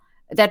signal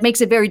that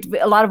makes it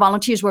a lot of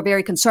volunteers were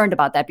very concerned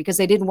about that because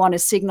they didn't want to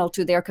signal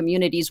to their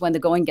communities when the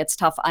going gets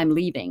tough, I'm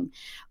leaving.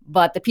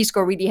 But the Peace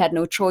Corps really had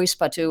no choice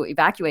but to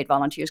evacuate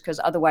volunteers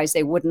because otherwise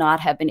they would not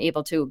have been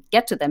able to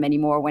get to them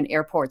anymore when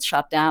airports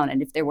shut down.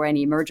 And if there were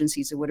any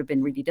emergencies, it would have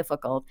been really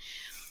difficult.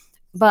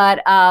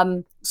 But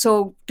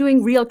so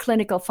doing real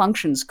clinical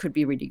functions could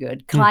be really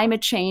good.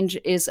 Climate change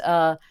is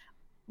a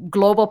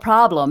global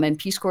problem, and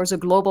Peace Corps is a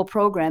global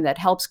program that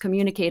helps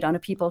communicate on a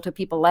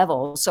people-to-people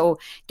level. So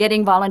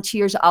getting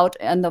volunteers out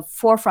in the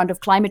forefront of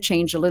climate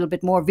change a little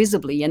bit more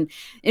visibly. And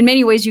in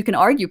many ways, you can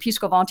argue Peace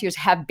Corps volunteers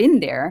have been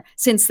there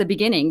since the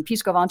beginning.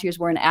 Peace Corps volunteers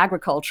were in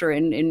agriculture,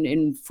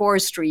 in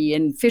forestry,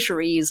 in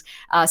fisheries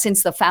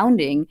since the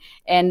founding,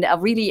 and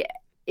really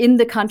in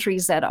the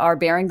countries that are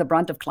bearing the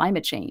brunt of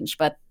climate change.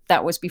 But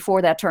that was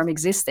before that term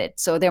existed.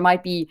 So there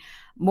might be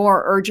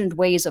more urgent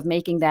ways of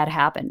making that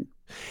happen.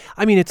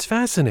 I mean, it's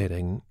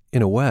fascinating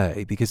in a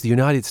way because the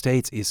United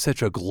States is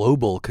such a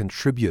global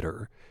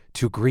contributor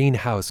to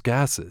greenhouse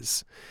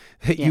gases.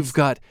 Yes.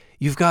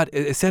 You've got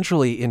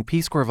essentially in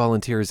Peace Corps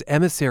volunteers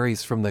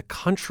emissaries from the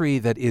country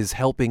that is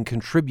helping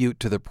contribute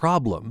to the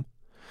problem,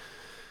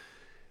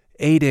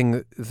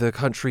 aiding the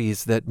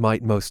countries that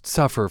might most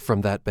suffer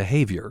from that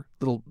behavior.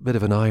 A little bit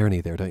of an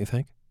irony there, don't you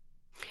think?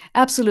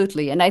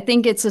 Absolutely. And I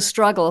think it's a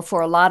struggle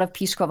for a lot of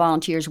Peace Corps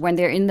volunteers when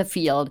they're in the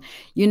field.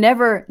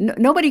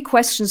 Nobody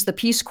questions the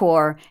Peace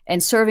Corps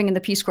and serving in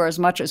the Peace Corps as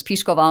much as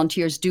Peace Corps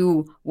volunteers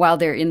do while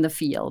they're in the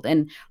field.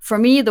 And for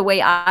me, the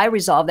way I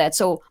resolve that,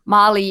 so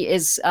Mali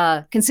is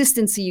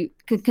consistently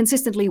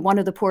one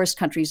of the poorest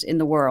countries in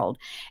the world.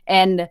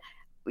 And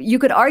you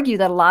could argue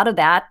that a lot of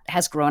that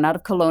has grown out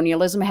of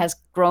colonialism, has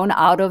grown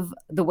out of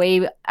the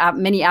way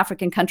many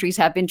African countries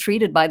have been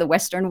treated by the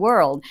Western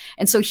world.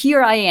 And so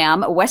here I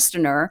am, a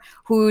Westerner,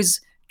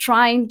 who's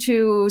trying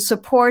to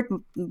support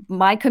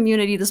my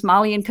community, this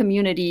Malian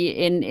community,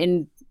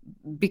 in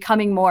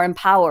becoming more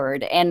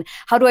empowered. And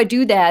how do I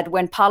do that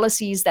when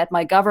policies that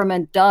my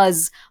government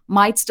does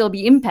might still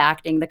be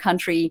impacting the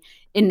country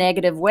in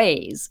negative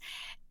ways?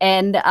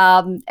 And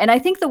I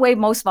think the way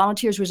most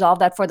volunteers resolve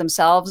that for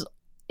themselves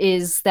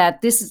is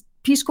that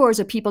Peace Corps is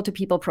a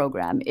people-to-people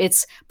program.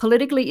 It's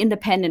politically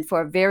independent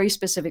for a very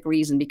specific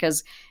reason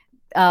because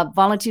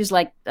volunteers,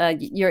 like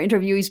your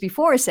interviewees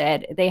before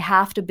said, they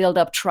have to build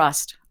up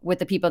trust with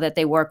the people that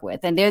they work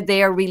with. And they're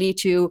there really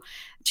to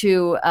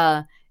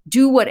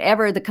do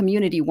whatever the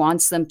community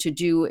wants them to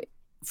do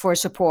for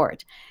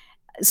support.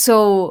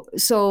 So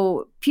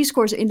Peace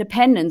Corps'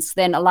 independence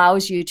then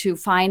allows you to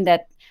find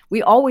that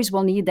we always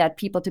will need that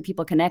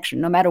people-to-people connection.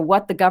 No matter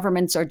what the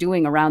governments are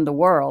doing around the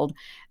world,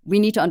 we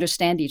need to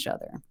understand each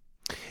other.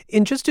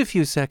 In just a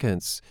few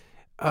seconds,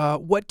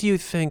 what do you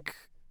think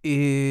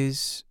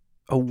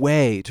a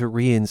way to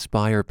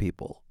re-inspire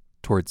people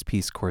towards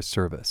Peace Corps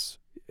service?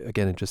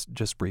 Again, and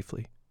just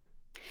briefly.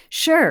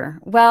 Sure.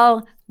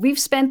 Well, we've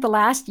spent the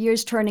last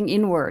years turning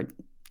inward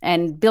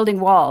and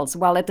building walls,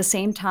 while at the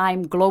same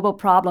time, global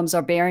problems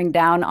are bearing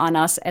down on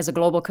us as a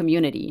global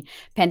community.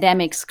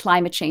 Pandemics,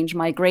 climate change,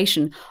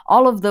 migration,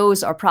 all of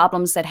those are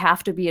problems that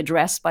have to be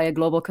addressed by a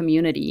global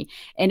community.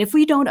 And if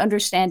we don't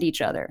understand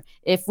each other,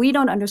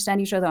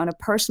 on a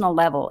personal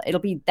level, it'll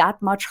be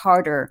that much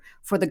harder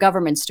for the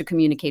governments to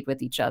communicate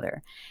with each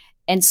other.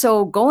 And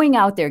so going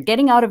out there,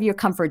 getting out of your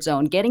comfort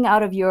zone, getting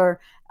out of your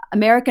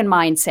American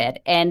mindset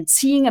and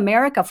seeing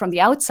America from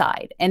the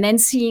outside, and then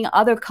seeing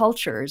other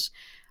cultures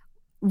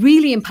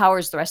really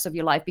empowers the rest of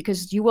your life,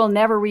 because you will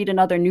never read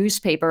another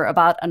newspaper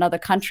about another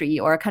country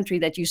or a country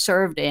that you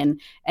served in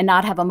and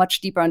not have a much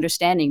deeper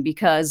understanding.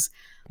 Because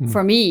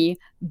for me,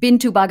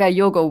 Bintu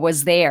Bagayogo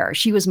was there.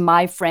 She was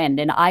my friend,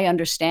 and I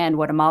understand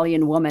what a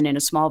Malian woman in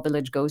a small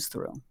village goes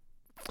through.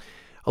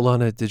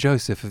 Alana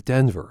DeJoseph of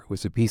Denver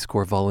was a Peace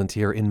Corps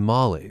volunteer in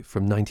Mali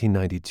from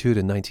 1992 to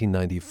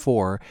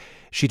 1994.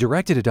 She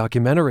directed a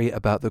documentary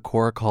about the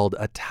Corps called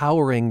A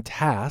Towering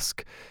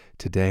Task.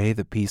 Today,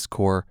 the Peace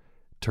Corps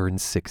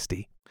turned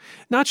 60.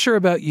 Not sure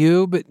about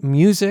you, but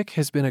music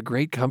has been a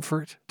great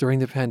comfort during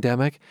the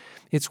pandemic.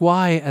 It's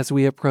why, as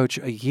we approach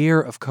a year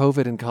of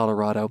COVID in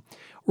Colorado,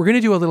 we're going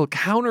to do a little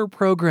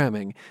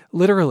counter-programming,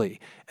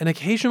 literally, an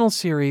occasional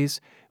series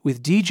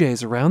with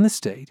DJs around the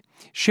state,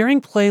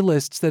 sharing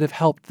playlists that have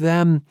helped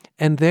them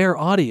and their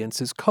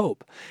audiences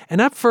cope. And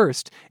up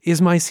first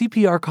is my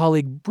CPR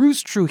colleague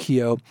Bruce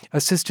Trujillo,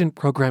 Assistant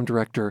Program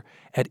Director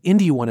at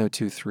Indie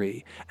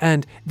 1023.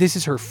 And this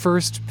is her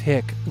first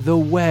pick, The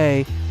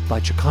Way by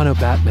Chicano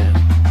Batman.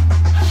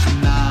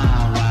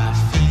 Now I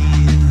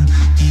feel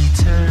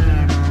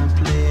eternal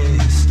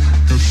bliss.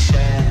 The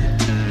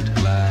shattered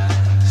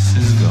glass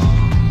is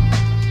gone.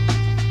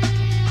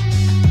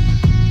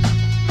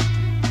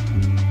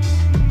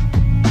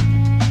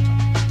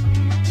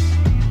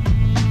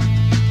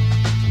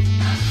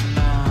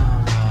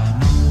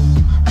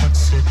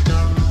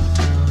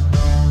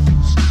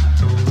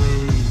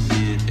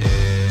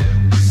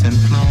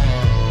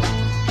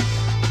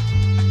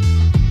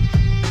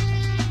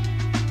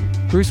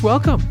 Bruce,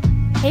 welcome.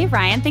 Hey,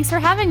 Ryan. Thanks for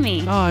having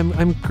me. Oh,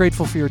 I'm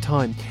grateful for your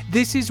time.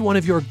 This is one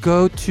of your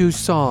go-to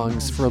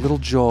songs for a little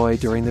joy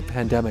during the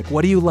pandemic.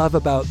 What do you love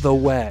about The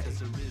Way?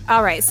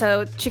 All right,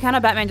 so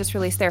Chicano Batman just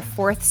released their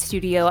 4th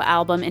studio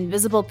album,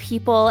 Invisible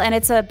People, and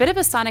it's a bit of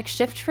a sonic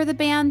shift for the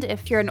band.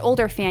 If you're an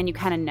older fan, you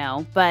kind of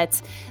know. But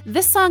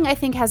this song, I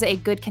think, has a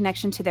good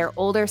connection to their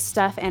older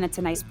stuff, and it's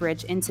a nice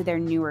bridge into their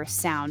newer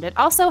sound. It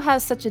also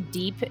has such a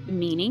deep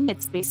meaning.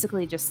 It's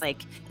basically just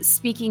like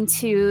speaking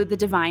to the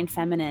divine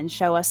feminine,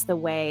 show us the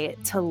way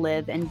to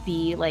live and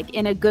be like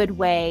in a good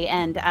way.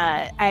 And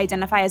I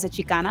identify as a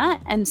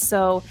Chicana, and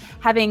so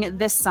having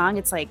this song,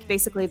 it's like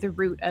basically the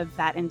root of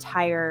that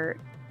entire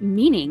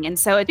meaning. And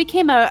so it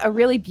became a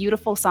really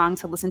beautiful song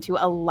to listen to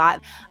a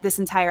lot. This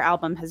entire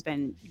album has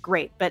been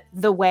great, but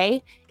The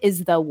Way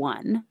is the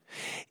one.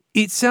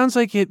 It sounds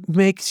like it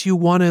makes you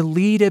want to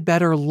lead a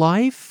better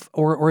life,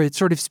 or it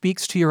sort of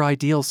speaks to your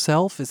ideal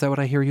self. Is that what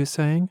I hear you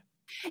saying?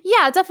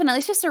 Yeah, definitely.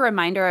 It's just a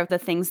reminder of the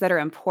things that are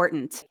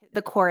important.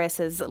 The chorus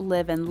is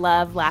live and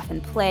love, laugh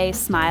and play,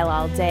 smile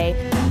all day.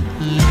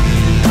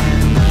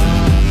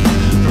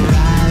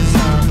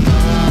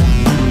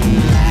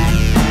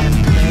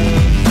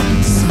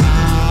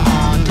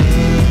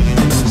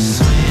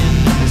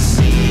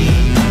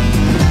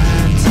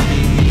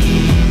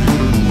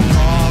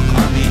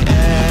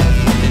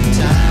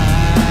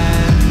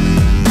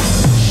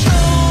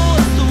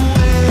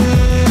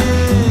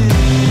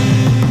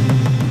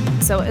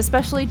 So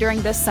especially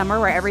during this summer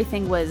where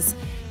everything was,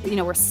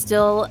 we're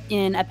still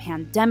in a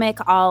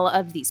pandemic, all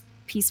of these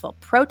peaceful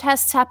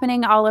protests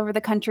happening all over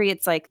the country.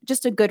 It's like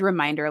just a good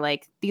reminder,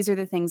 like these are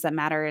the things that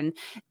matter and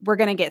we're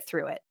going to get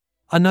through it.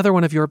 Another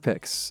one of your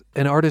picks,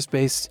 an artist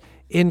based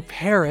in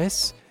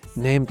Paris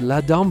named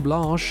La Dame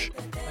Blanche,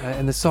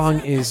 and the song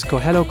is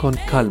Cógelo con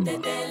calma.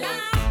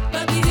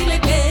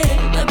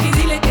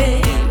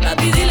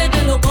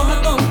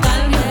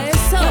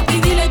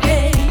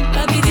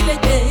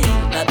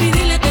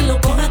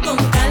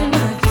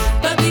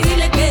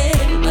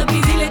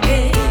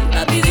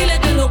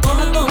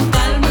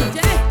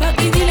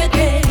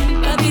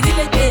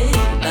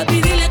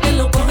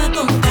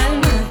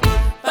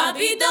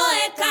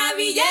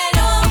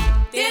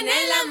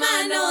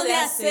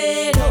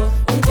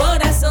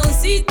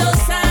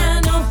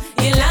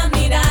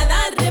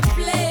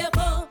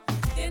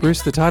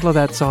 Bruce, the title of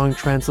that song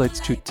translates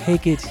to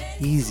Take It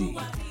Easy.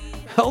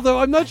 Although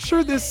I'm not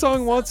sure this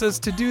song wants us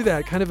to do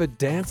that, kind of a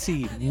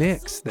dancey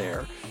mix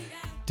there.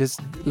 Does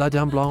La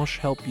Dame Blanche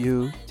help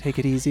you take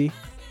it easy?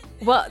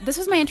 Well, this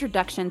was my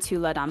introduction to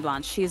La Dame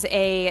Blanche. She's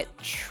a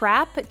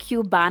trap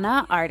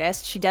Cubana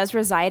artist. She does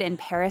reside in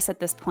Paris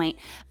at this point,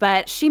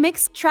 but she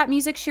makes trap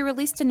music. She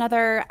released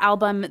another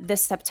album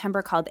this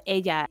September called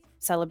Ella.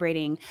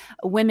 celebrating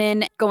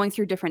women going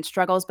through different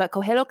struggles. But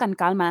Cógelo con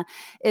calma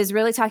is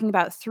really talking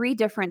about 3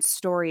 different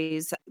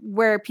stories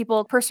where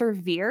people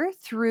persevere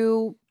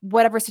through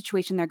whatever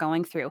situation they're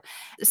going through.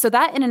 So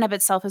that in and of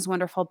itself is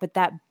wonderful. But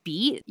that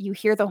beat, you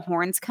hear the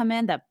horns come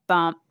in, that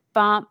bump,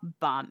 bump,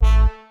 bump.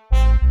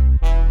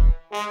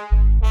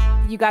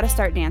 You got to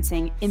start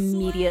dancing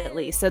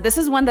immediately. So this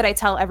is one that I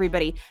tell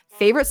everybody,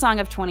 favorite song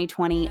of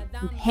 2020,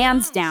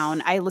 hands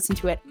down. I listen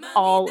to it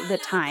all the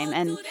time.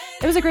 And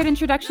it was a great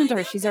introduction to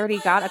her. She's already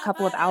got a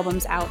couple of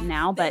albums out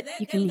now, but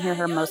you can hear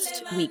her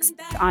most weeks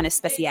on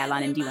Especial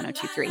on Indie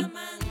 102.3.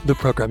 The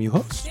program you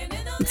host.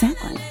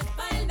 Exactly.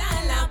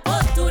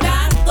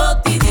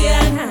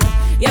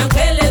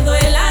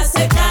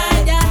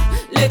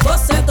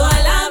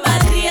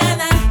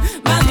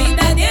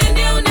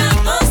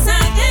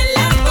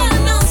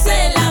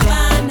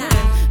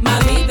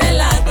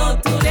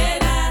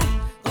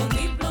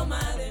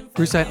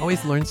 Bruce, I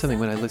always learn something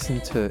when I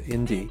listen to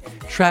indie.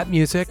 Trap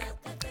music,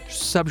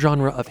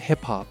 subgenre of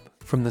hip-hop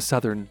from the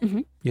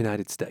southern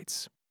United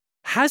States.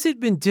 Has it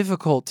been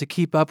difficult to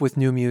keep up with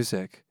new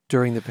music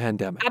during the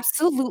pandemic?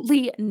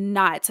 Absolutely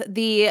not.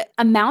 The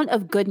amount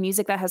of good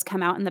music that has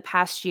come out in the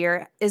past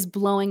year is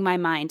blowing my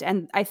mind.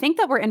 And I think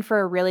that we're in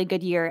for a really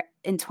good year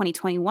in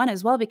 2021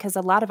 as well, because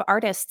a lot of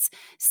artists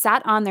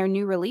sat on their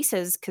new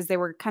releases because they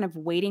were kind of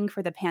waiting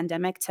for the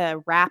pandemic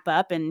to wrap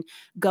up and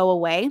go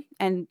away.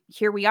 And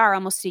here we are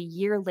almost a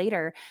year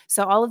later.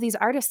 So all of these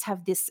artists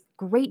have this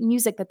great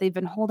music that they've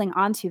been holding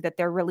on to that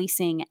they're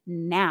releasing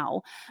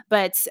now.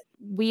 But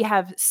we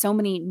have so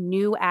many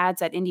new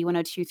ads at Indie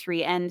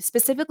 102.3. And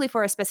specifically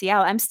for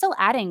Especial, I'm still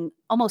adding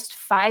almost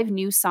 5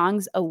 new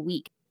songs a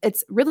week.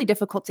 It's really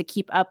difficult to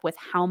keep up with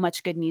how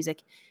much good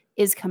music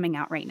is coming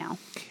out right now.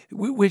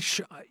 Which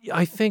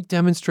I think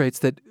demonstrates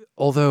that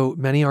although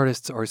many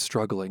artists are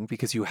struggling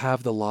because you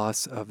have the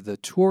loss of the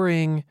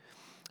touring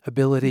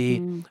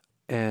ability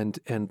and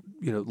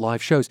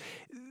live shows,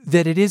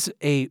 that it is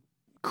a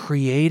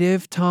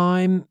creative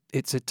time.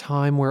 It's a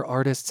time where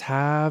artists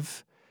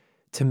have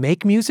to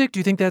make music. Do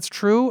you think that's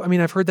true? I mean,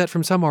 I've heard that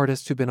from some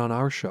artists who've been on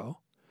our show.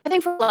 I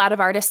think for a lot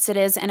of artists it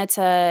is, and it's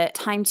a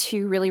time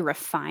to really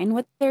refine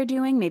what they're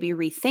doing, maybe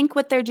rethink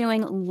what they're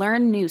doing,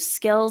 learn new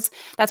skills.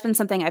 That's been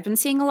something I've been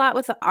seeing a lot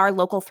with our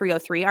local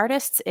 303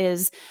 artists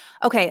is,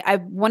 okay, I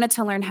wanted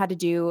to learn how to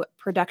do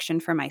production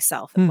for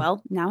myself.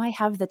 Well, now I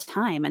have the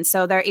time. And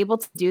so they're able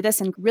to do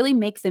this and really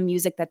make the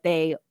music that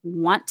they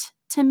want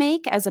to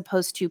make as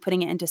opposed to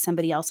putting it into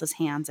somebody else's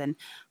hands and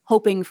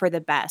hoping for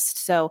the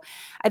best. So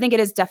I think it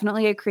is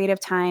definitely a creative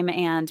time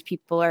and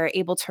people are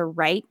able to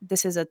write.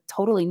 This is a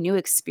totally new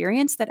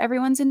experience that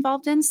everyone's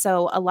involved in.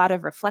 So a lot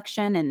of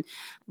reflection and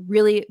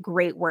really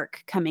great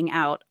work coming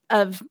out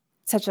of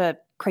such a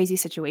crazy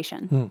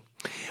situation.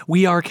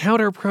 We are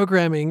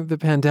counter-programming the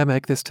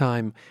pandemic this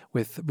time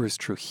with Bruce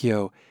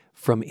Trujillo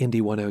from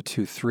Indie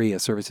 102.3, a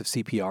service of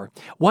CPR.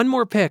 One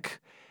more pick.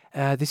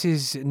 This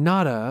is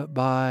Nada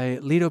by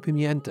Lido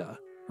Pimienta,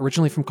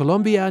 originally from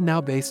Colombia, now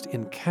based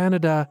in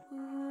Canada.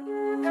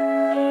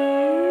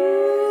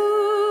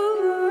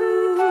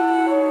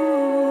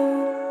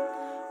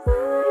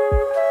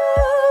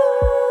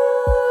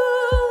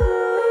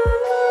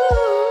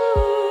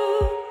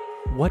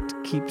 What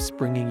keeps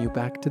bringing you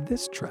back to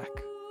this track?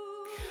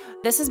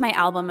 This is my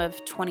album of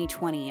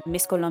 2020,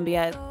 Miss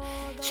Colombia.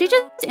 She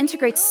just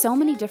integrates so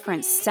many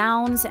different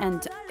sounds,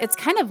 and it's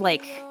kind of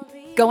like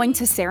going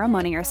to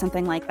ceremony or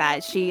something like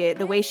that.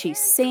 The way she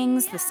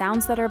sings, the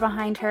sounds that are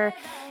behind her,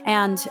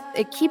 and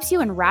it keeps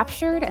you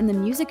enraptured. And the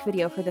music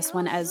video for this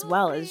one as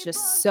well is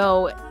just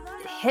so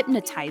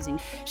hypnotizing.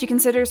 She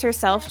considers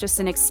herself just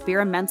an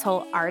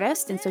experimental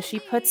artist, and so she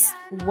puts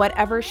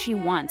whatever she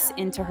wants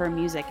into her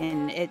music,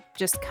 and it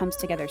just comes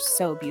together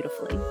so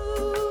beautifully.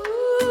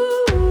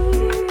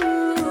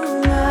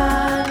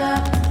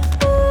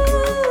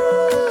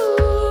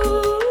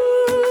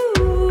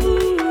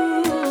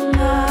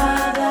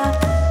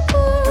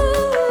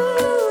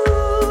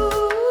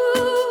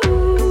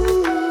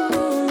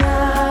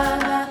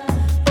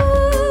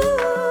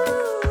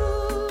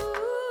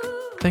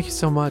 Thank you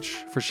so much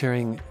for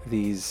sharing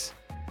these.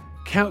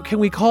 Can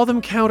we call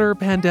them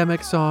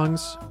counter-pandemic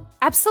songs?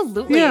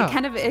 Absolutely. Yeah.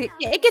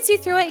 It gets you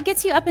through it. It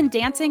gets you up and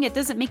dancing. It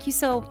doesn't make you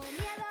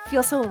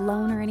feel so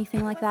alone or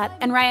anything like that.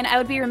 And Ryan, I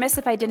would be remiss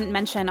if I didn't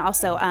mention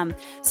also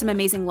some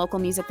amazing local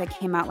music that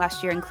came out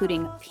last year,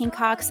 including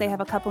Pinkhawks. They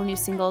have a couple new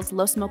singles,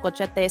 Los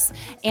Mocochetes,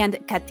 and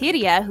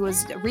Katiria, who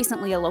was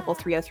recently a local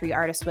 303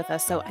 artist with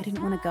us. So I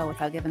didn't want to go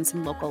without giving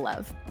some local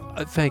love.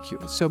 Thank you.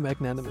 So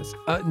magnanimous.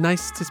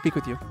 Nice to speak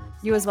with you.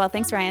 You as well.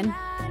 Thanks, Ryan.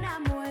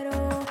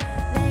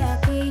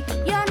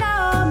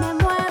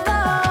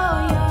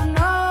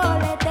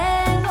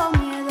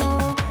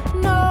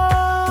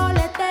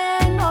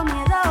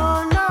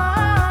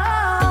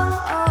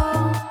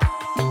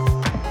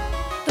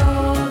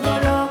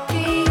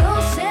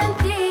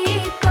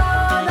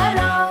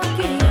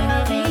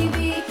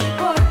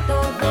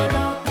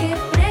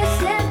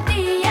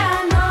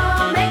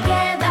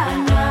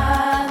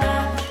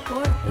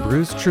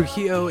 Rose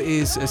Trujillo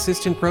is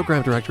Assistant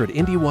Program Director at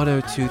Indy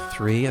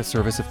 102.3, a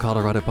service of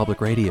Colorado Public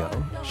Radio.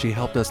 She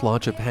helped us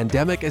launch a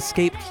Pandemic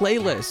Escape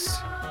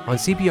playlist on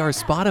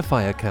CPR's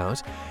Spotify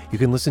account. You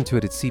can listen to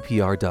it at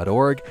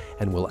cpr.org,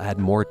 and we'll add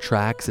more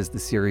tracks as the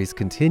series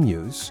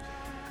continues.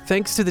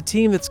 Thanks to the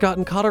team that's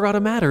gotten Colorado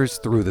Matters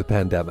through the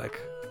pandemic.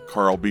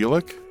 Carl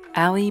Bielik,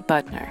 Ali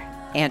Butner,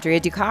 Andrea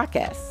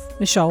Dukakis,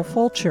 Michelle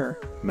Fulcher,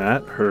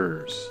 Matt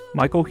Hers,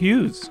 Michael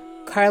Hughes,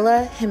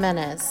 Carla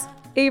Jimenez,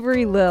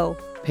 Avery Lill,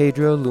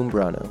 Pedro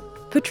Lumbrano,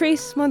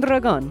 Patrice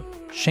Mondragon,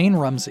 Shane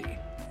Rumsey.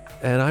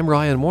 And I'm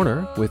Ryan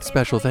Warner, with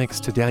special thanks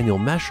to Daniel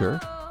Mesher.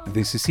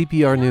 This is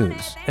CPR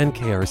News and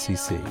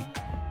KRCC.